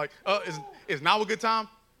transparent? Like, is now a good time?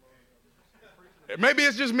 Maybe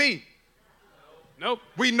it's just me. Nope.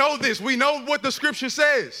 We know this. We know what the scripture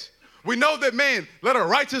says. We know that, man, let a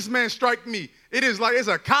righteous man strike me. It is like, it's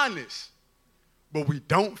a kindness. but we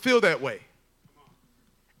don't feel that way.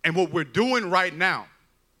 And what we're doing right now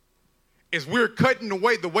is we're cutting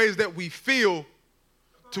away the ways that we feel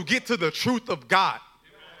to get to the truth of God.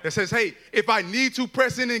 That says, hey, if I need to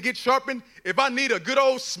press in and get sharpened, if I need a good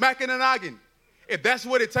old smack in the noggin, if that's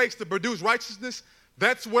what it takes to produce righteousness,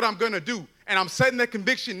 that's what I'm going to do. And I'm setting that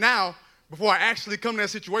conviction now before I actually come to that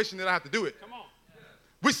situation that I have to do it. Come on.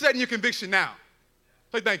 We're setting your conviction now.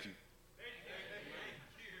 Say thank you.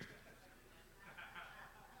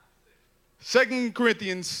 2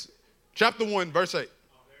 Corinthians chapter 1, verse 8.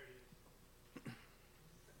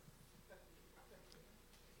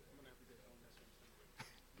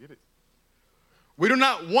 Get it. We do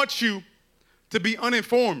not want you to be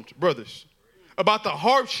uninformed, brothers, about the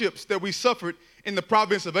hardships that we suffered in the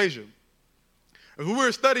province of Asia. As we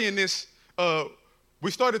were studying this, we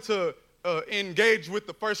started to engage with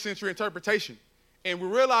the first century interpretation. And we're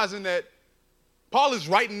realizing that Paul is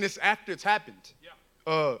writing this after it's happened.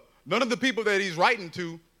 Yeah. None of the people that he's writing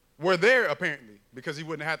to were there, apparently, because he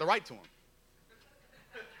wouldn't have had to write to them.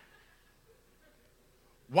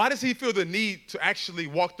 Why does he feel the need to actually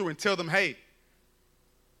walk through and tell them, hey,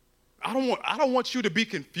 I don't want you to be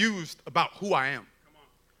confused about who I am.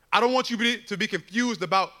 I don't want you to be confused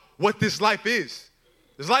about what this life is.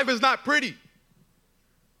 This life is not pretty.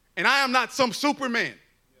 And I am not some Superman.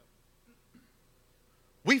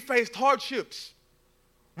 We faced hardships.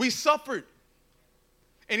 We suffered.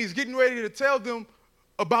 And he's getting ready to tell them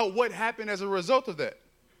about what happened as a result of that.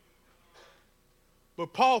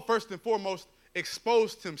 But Paul, first and foremost,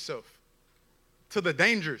 exposed himself to the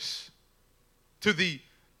dangers, to the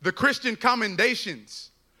Christian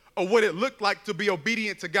commendations of what it looked like to be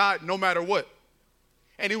obedient to God no matter what.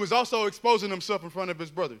 And he was also exposing himself in front of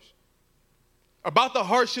his brothers about the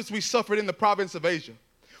hardships we suffered in the province of Asia.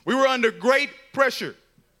 We were under great pressure,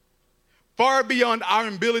 far beyond our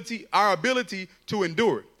ability to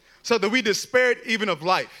endure, so that we despaired even of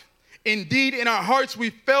life. Indeed, in our hearts we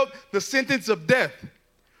felt the sentence of death.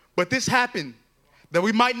 But this happened that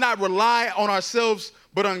we might not rely on ourselves,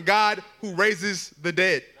 but on God who raises the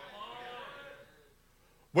dead.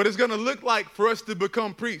 What it's going to look like for us to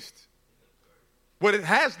become priests, what it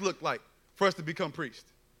has looked like for us to become priests,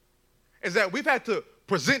 is that we've had to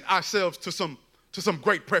present ourselves to some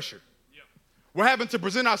great pressure. Yeah. We're having to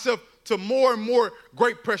present ourselves to more and more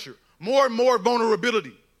great pressure, more and more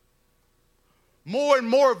vulnerability, more and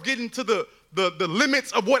more of getting to the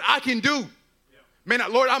limits of what I can do. Yeah. Man,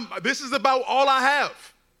 Lord, this is about all I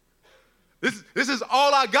have. This is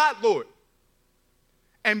all I got, Lord.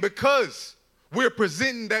 And because we're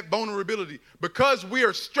presenting that vulnerability, because we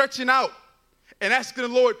are stretching out and asking the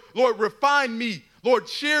Lord, Lord, refine me, Lord,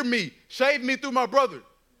 shear me, shave me through my brother,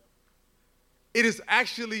 it is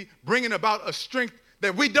actually bringing about a strength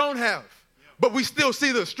that we don't have, but we still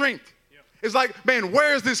see the strength. It's like, man,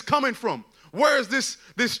 where is this coming from? Where is this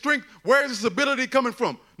strength? Where is this ability coming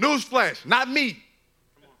from? Newsflash, not me.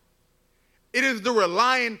 It is the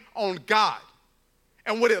relying on God.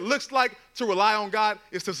 And what it looks like to rely on God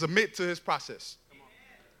is to submit to his process.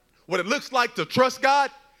 What it looks like to trust God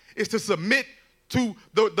is to submit to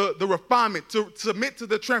the refinement, to submit to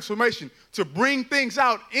the transformation, to bring things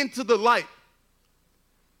out into the light,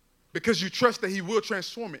 because you trust that he will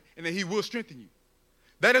transform it and that he will strengthen you.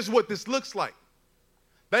 That is what this looks like.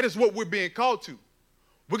 That is what we're being called to.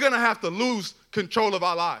 We're going to have to lose control of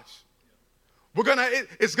our lives.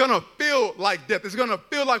 It's going to feel like death. It's going to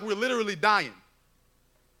feel like we're literally dying.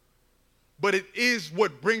 But it is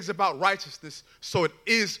what brings about righteousness, so it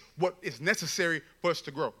is what is necessary for us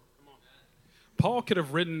to grow. Paul could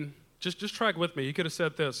have written, just track with me, he could have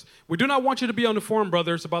said this: we do not want you to be uninformed,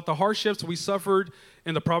 brothers, about the hardships we suffered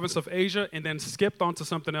in the province of Asia, and then skipped on to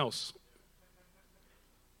something else.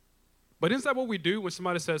 But isn't that what we do when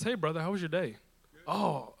somebody says, hey, brother, how was your day?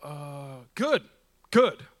 Good.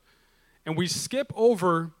 And we skip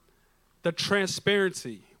over the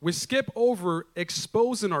transparency. We skip over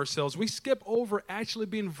exposing ourselves. We skip over actually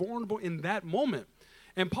being vulnerable in that moment.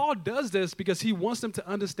 And Paul does this because he wants them to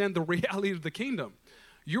understand the reality of the kingdom.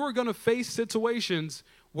 You are going to face situations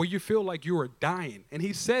where you feel like you are dying. And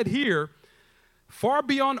he said here, far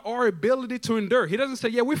beyond our ability to endure. He doesn't say,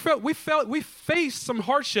 yeah, we faced some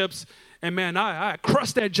hardships, and man, I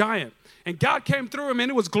crushed that giant. And God came through him, and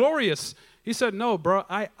it was glorious. He said, no, bro,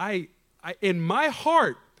 I in my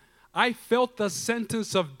heart, I felt the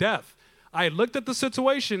sentence of death. I looked at the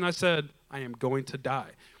situation, I said, I am going to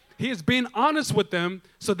die. He is being honest with them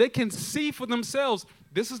so they can see for themselves,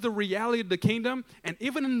 this is the reality of the kingdom. And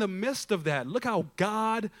even in the midst of that, look how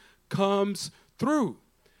God comes through.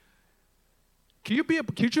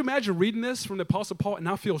 Could you imagine reading this from the Apostle Paul and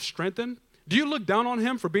now feel strengthened? Do you look down on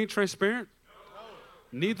him for being transparent?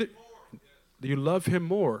 Neither you love him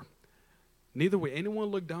more. Neither will anyone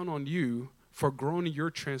look down on you for growing in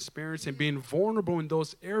your transparency and being vulnerable in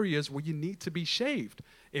those areas where you need to be shaved.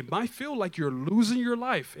 It might feel like you're losing your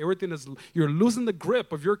life. You're losing the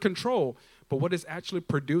grip of your control. But what is actually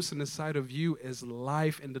producing inside of you is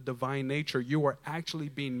life in the divine nature. You are actually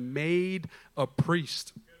being made a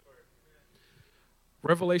priest.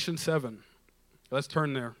 Revelation 7. Let's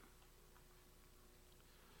turn there.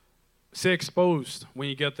 Say exposed when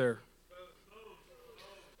you get there.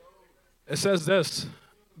 It says this.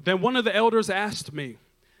 Then one of the elders asked me,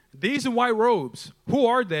 these in white robes, who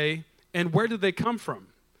are they and where did they come from?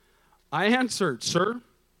 I answered, sir,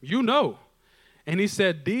 you know. And he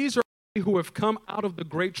said, these are they who have come out of the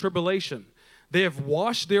great tribulation. They have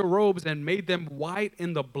washed their robes and made them white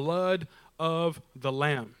in the blood of the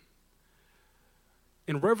Lamb.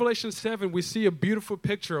 In Revelation 7, we see a beautiful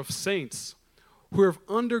picture of saints who have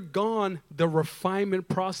undergone the refinement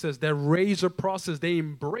process, that razor process. They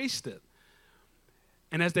embraced it.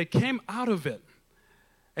 And as they came out of it,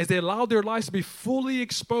 as they allowed their lives to be fully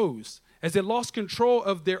exposed, as they lost control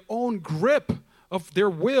of their own grip, of their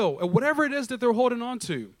will, or whatever it is that they're holding on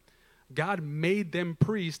to, God made them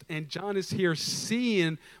priests, and John is here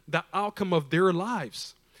seeing the outcome of their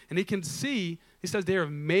lives. And he can see, he says, they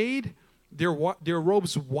have made their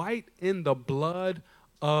robes white in the blood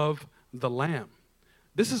of the Lamb.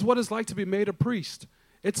 This is what it's like to be made a priest.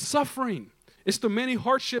 It's suffering. It's the many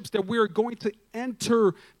hardships that we are going to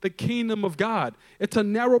enter the kingdom of God. It's a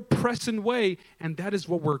narrow, pressing way, and that is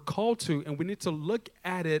what we're called to, and we need to look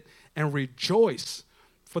at it and rejoice.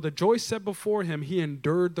 For the joy set before him, he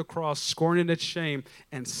endured the cross, scorning its shame,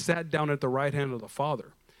 and sat down at the right hand of the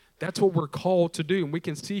Father. That's what we're called to do. And we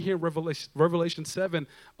can see here in Revelation 7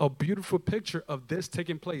 a beautiful picture of this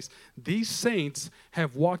taking place. These saints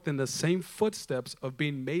have walked in the same footsteps of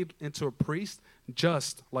being made into a priest,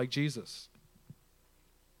 just like Jesus.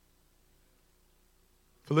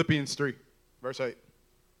 Philippians 3, verse 8.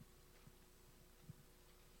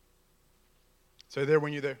 Say there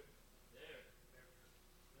when you're there.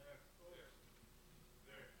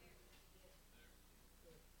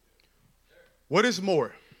 What is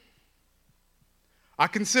more? I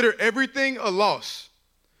consider everything a loss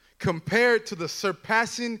compared to the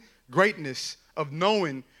surpassing greatness of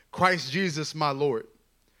knowing Christ Jesus my Lord,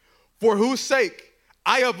 for whose sake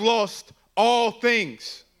I have lost all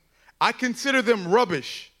things. I consider them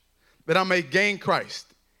rubbish, that I may gain Christ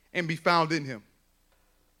and be found in him.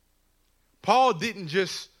 Paul didn't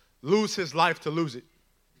just lose his life to lose it.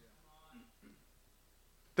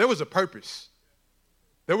 There was a purpose.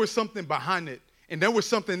 There was something behind it, and there was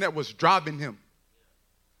something that was driving him.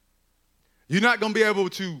 You're not going to be able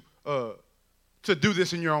to do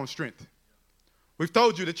this in your own strength. We've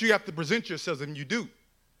told you that you have to present yourselves, and you do.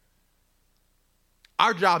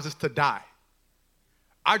 Our job is to die.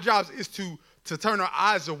 Our job is to turn our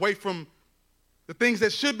eyes away from the things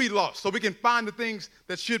that should be lost so we can find the things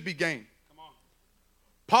that should be gained. Come on.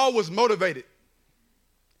 Paul was motivated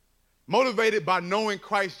by knowing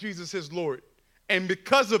Christ Jesus his Lord. And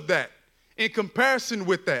because of that, in comparison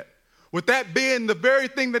with that being the very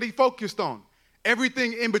thing that he focused on,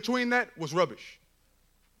 everything in between that was rubbish.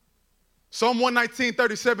 Psalm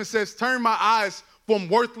 119:37 says, turn my eyes from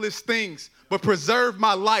worthless things, but preserve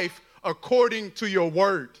my life according to your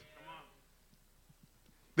word.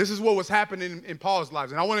 This is what was happening in Paul's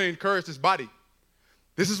lives, and I want to encourage this body.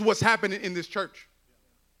 This is what's happening in this church.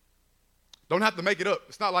 Don't have to make it up.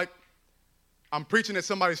 It's not like I'm preaching at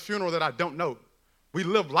somebody's funeral that I don't know. We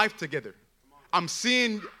live life together. I'm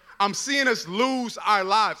seeing us lose our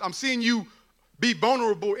lives. I'm seeing you be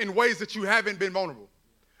vulnerable in ways that you haven't been vulnerable.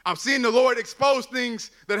 I'm seeing the Lord expose things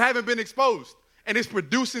that haven't been exposed, and it's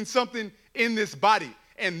producing something in this body.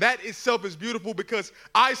 And that itself is beautiful because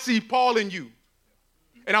I see Paul in you,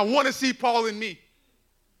 and I want to see Paul in me.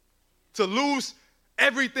 To lose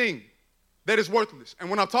everything that is worthless.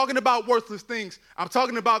 And when I'm talking about worthless things, I'm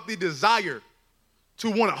talking about the desire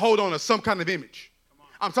to want to hold on to some kind of image.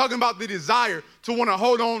 I'm talking about the desire to want to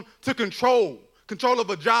hold on to control of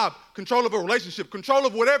a job, control of a relationship, control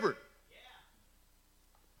of whatever. Yeah.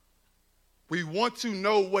 We want to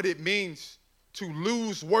know what it means to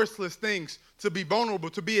lose worthless things, to be vulnerable,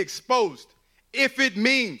 to be exposed, if it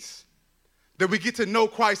means that we get to know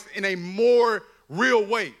Christ in a more real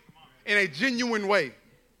way, in a genuine way.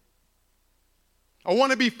 I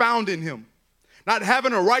want to be found in him, not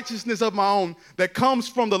having a righteousness of my own that comes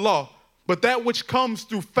from the law, but that which comes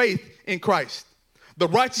through faith in Christ. The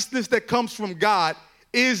righteousness that comes from God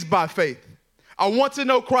is by faith. I want to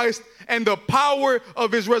know Christ and the power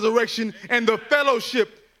of his resurrection and the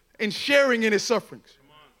fellowship and sharing in his sufferings.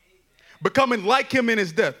 becoming like him in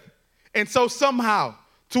his death, and so somehow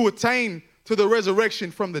to attain to the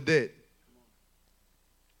resurrection from the dead.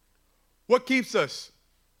 What keeps us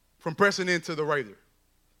from pressing into the razor?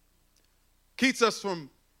 Keeps us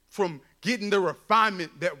from getting the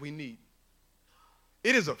refinement that we need.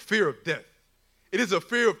 It is a fear of death. It is a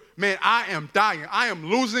fear of, man, I am dying. I am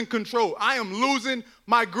losing control. I am losing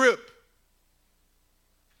my grip.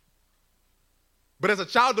 But as a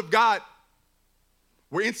child of God,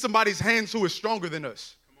 we're in somebody's hands who is stronger than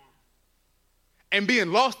us. And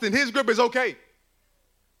being lost in his grip is okay.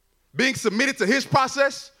 Being submitted to his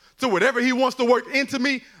process, to whatever he wants to work into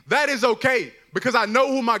me, that is okay because I know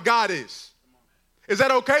who my God is. Is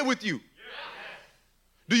that okay with you? Yes.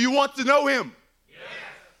 Do you want to know him? Yes.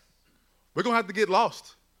 We're going to have to get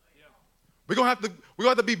lost. Yeah. We're going to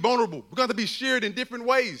have to be vulnerable. We're going to have to be shared in different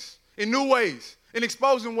ways, in new ways, in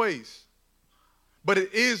exposing ways. But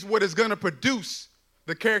it is what is going to produce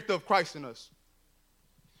the character of Christ in us.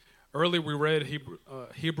 Earlier we read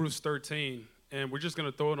Hebrews 13, and we're just going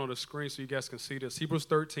to throw it on the screen so you guys can see this. Hebrews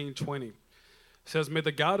 13:20 says, "May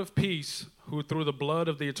the God of peace, who through the blood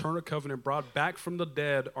of the eternal covenant brought back from the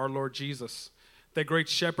dead our Lord Jesus, the great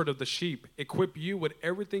shepherd of the sheep, equip you with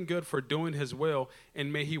everything good for doing his will,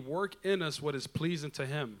 and may he work in us what is pleasing to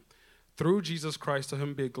him. Through Jesus Christ, to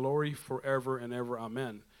him be glory forever and ever.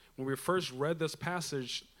 Amen." When we first read this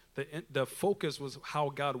passage, the focus was how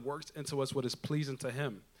God works into us what is pleasing to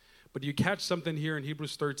him. But you catch something here in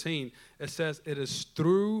Hebrews 13. It says it is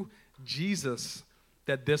through Jesus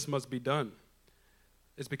that this must be done.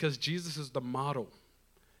 It's because Jesus is the model.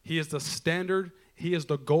 He is the standard. He is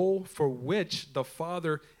the goal for which the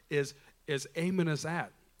Father is aiming us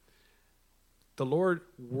at. The Lord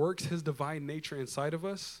works his divine nature inside of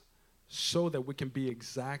us so that we can be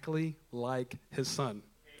exactly like his Son.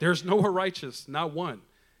 There's no one righteous, not one,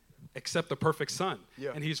 except the perfect Son.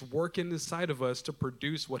 Yeah. And he's working inside of us to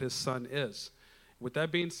produce what his Son is. With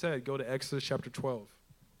that being said, go to Exodus chapter 12.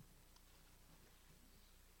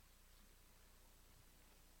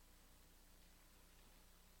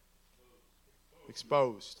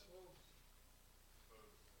 Exposed.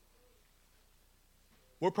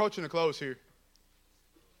 We're approaching a close here.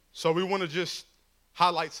 So we want to just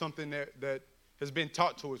highlight something that has been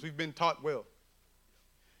taught to us. We've been taught well.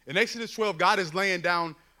 In Exodus 12, God is laying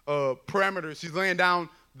down parameters. He's laying down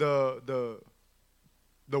the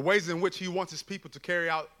ways in which he wants his people to carry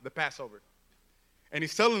out the Passover. And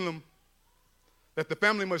he's telling them that the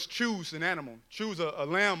family must choose an animal, choose a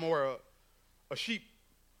lamb or a sheep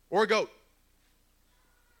or a goat.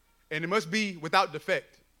 And it must be without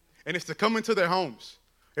defect. And it's to come into their homes.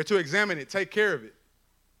 They're to examine it, take care of it.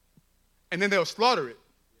 And then they'll slaughter it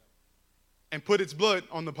and put its blood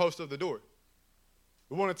on the post of the door.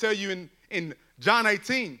 We want to tell you in John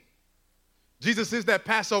 18, Jesus is that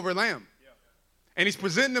Passover lamb. Yeah. And he's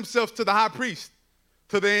presenting himself to the high priest,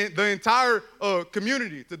 to the entire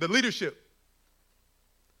community, to the leadership.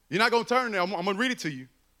 You're not going to turn there. I'm going to read it to you.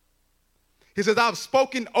 He says, "I've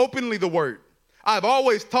spoken openly the word. I've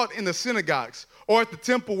always taught in the synagogues or at the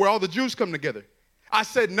temple where all the Jews come together. I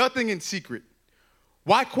said nothing in secret.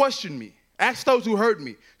 Why question me? Ask those who heard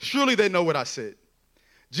me. Surely they know what I said."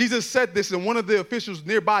 Jesus said this, and one of the officials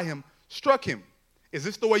nearby him struck him. "Is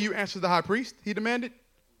this the way you answer the high priest?" he demanded.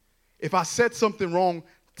 "If I said something wrong,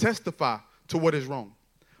 testify to what is wrong.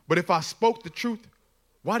 But if I spoke the truth,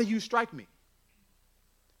 why do you strike me?"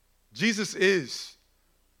 Jesus is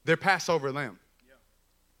their Passover lamb. Yeah.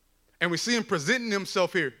 And we see him presenting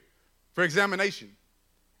himself here for examination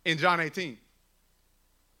in John 18.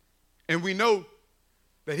 And we know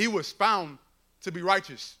that he was found to be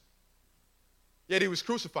righteous, yet he was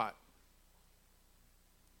crucified.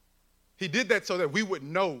 He did that so that we would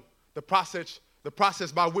know the process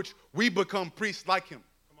by which we become priests like him.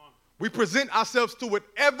 We present ourselves to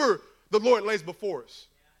whatever the Lord lays before us.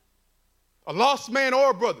 A lost man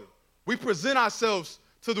or a brother, we present ourselves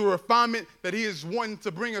to the refinement that he is wanting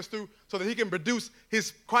to bring us through so that he can produce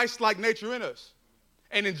his Christ-like nature in us.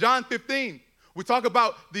 And in John 15, we talk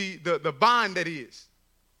about the vine that he is.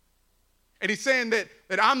 And he's saying that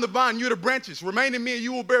I'm the vine, you're the branches. Remain in me and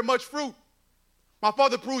you will bear much fruit. My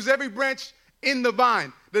Father proves every branch in the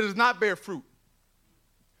vine that does not bear fruit.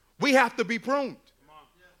 We have to be pruned.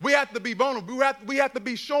 We have to be vulnerable. We have to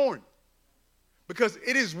be shorn. Because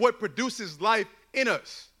it is what produces life in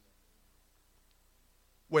us.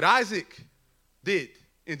 What Isaac did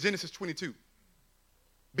in Genesis 22,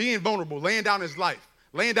 being vulnerable, laying down his life,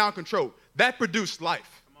 laying down control, that produced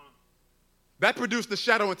life. That produced the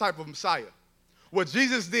shadow and type of Messiah. What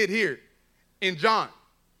Jesus did here in John,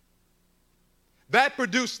 that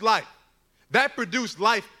produced life. That produced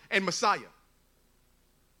life and Messiah.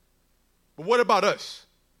 But what about us?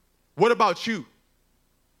 What about you?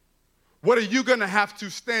 What are you going to have to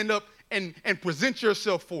stand up and present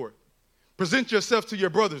yourself for? Present yourself to your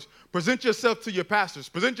brothers. Present yourself to your pastors.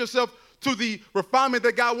 Present yourself to the refinement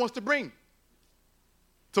that God wants to bring.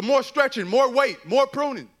 To more stretching, more weight, more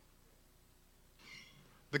pruning.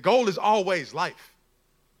 The goal is always life.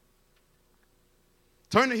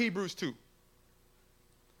 Turn to Hebrews 2,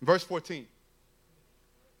 verse 14.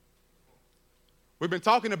 We've been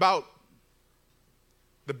talking about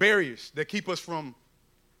the barriers that keep us from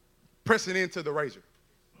pressing into the razor.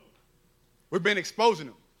 We've been exposing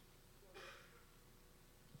them.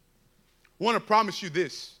 I want to promise you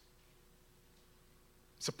this.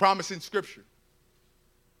 It's a promise in Scripture.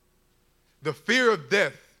 The fear of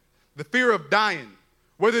death, the fear of dying,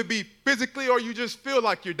 whether it be physically or you just feel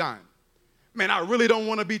like you're dying. Man, I really don't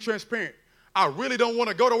want to be transparent. I really don't want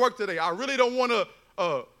to go to work today. I really don't want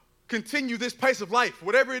to continue this pace of life,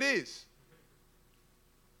 whatever it is.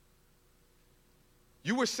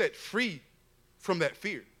 You were set free from that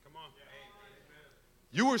fear. Come on.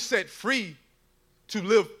 You were set free to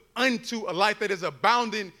live unto a life that is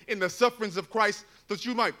abounding in the sufferings of Christ, that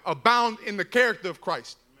you might abound in the character of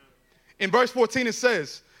Christ. In verse 14 it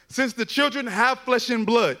says, since the children have flesh and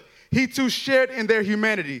blood, he too shared in their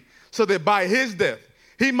humanity, so that by his death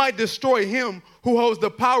he might destroy him who holds the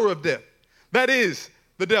power of death, that is,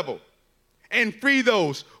 the devil, and free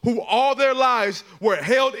those who all their lives were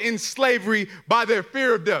held in slavery by their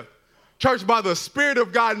fear of death. Church, by the Spirit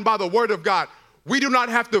of God and by the Word of God, we do not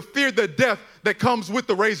have to fear the death that comes with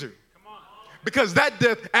the razor, because that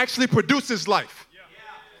death actually produces life.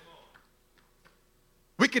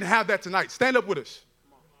 We can have that tonight. Stand up with us.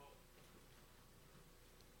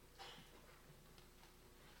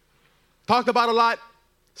 Talked about a lot,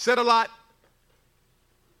 said a lot.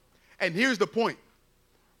 And here's the point.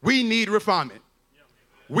 We need refinement.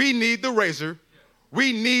 We need the razor.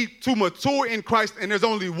 We need to mature in Christ, and there's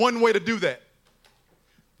only one way to do that.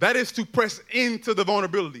 That is to press into the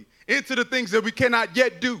vulnerability, into the things that we cannot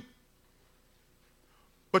yet do.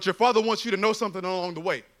 But your Father wants you to know something along the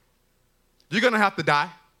way. You're going to have to die.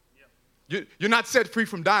 You're not set free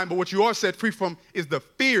from dying, but what you are set free from is the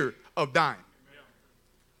fear of dying.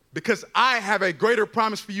 Because I have a greater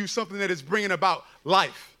promise for you, something that is bringing about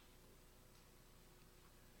life.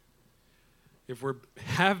 If we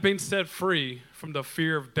have been set free from the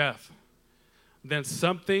fear of death, then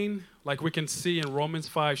something like we can see in Romans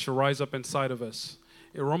 5 should rise up inside of us.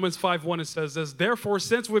 In Romans 5:1 it says this, therefore,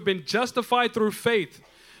 since we've been justified through faith,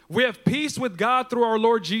 we have peace with God through our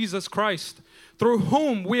Lord Jesus Christ, through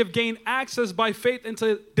whom we have gained access by faith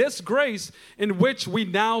into this grace in which we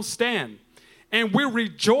now stand. And we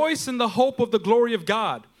rejoice in the hope of the glory of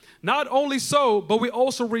God. Not only so, but we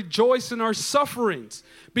also rejoice in our sufferings,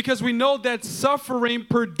 because we know that suffering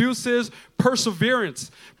produces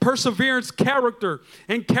perseverance. Perseverance, character,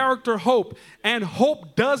 and character, hope. And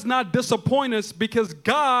hope does not disappoint us, because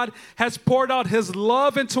God has poured out his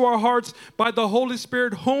love into our hearts by the Holy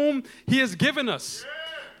Spirit, whom he has given us.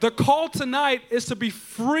 The call tonight is to be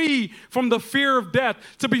free from the fear of death,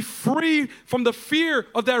 to be free from the fear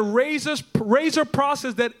of that razor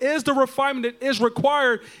process that is the refinement that is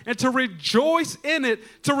required, and to rejoice in it,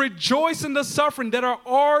 to rejoice in the suffering that are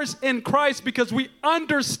ours in Christ, because we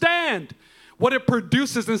understand what it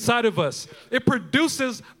produces inside of us. It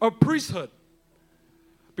produces a priesthood.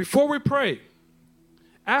 Before we pray,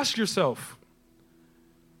 ask yourself,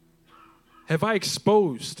 have I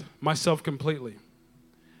exposed myself completely?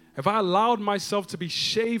 Have I allowed myself to be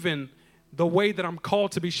shaven the way that I'm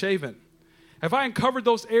called to be shaven? Have I uncovered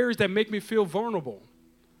those areas that make me feel vulnerable?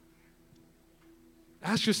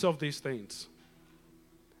 Ask yourself these things.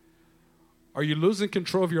 Are you losing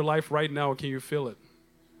control of your life right now? Can you feel it?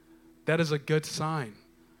 That is a good sign.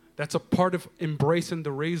 That's a part of embracing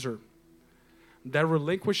the razor. That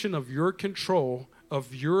relinquishing of your control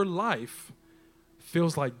of your life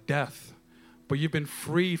feels like death, but you've been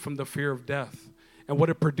freed from the fear of death. And what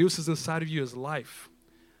it produces inside of you is life.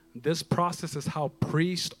 This process is how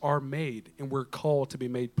priests are made, and we're called to be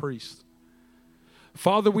made priests.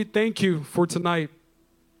 Father, we thank you for tonight.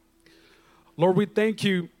 Lord, we thank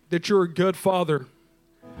you that you're a good Father,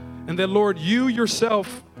 and that, Lord, you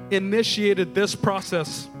yourself initiated this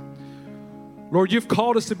process. Lord, you've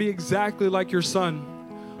called us to be exactly like your Son.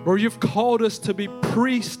 Lord, you've called us to be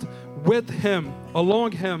priests with him,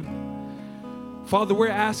 along him. Father, we're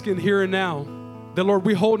asking here and now that, Lord,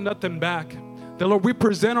 we hold nothing back. That, Lord, we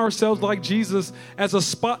present ourselves like Jesus as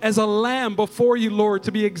a lamb before you, Lord,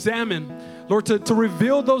 to be examined. Lord, to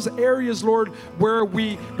reveal those areas, Lord, where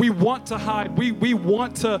we want to hide. We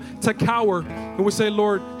want to cower. And we say,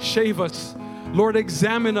 Lord, shave us. Lord,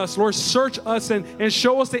 examine us. Lord, search us and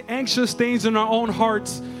show us the anxious things in our own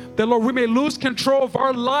hearts. That, Lord, we may lose control of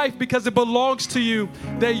our life because it belongs to you.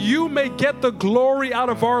 That you may get the glory out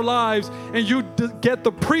of our lives and you get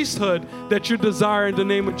the priesthood that you desire in the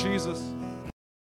name of Jesus.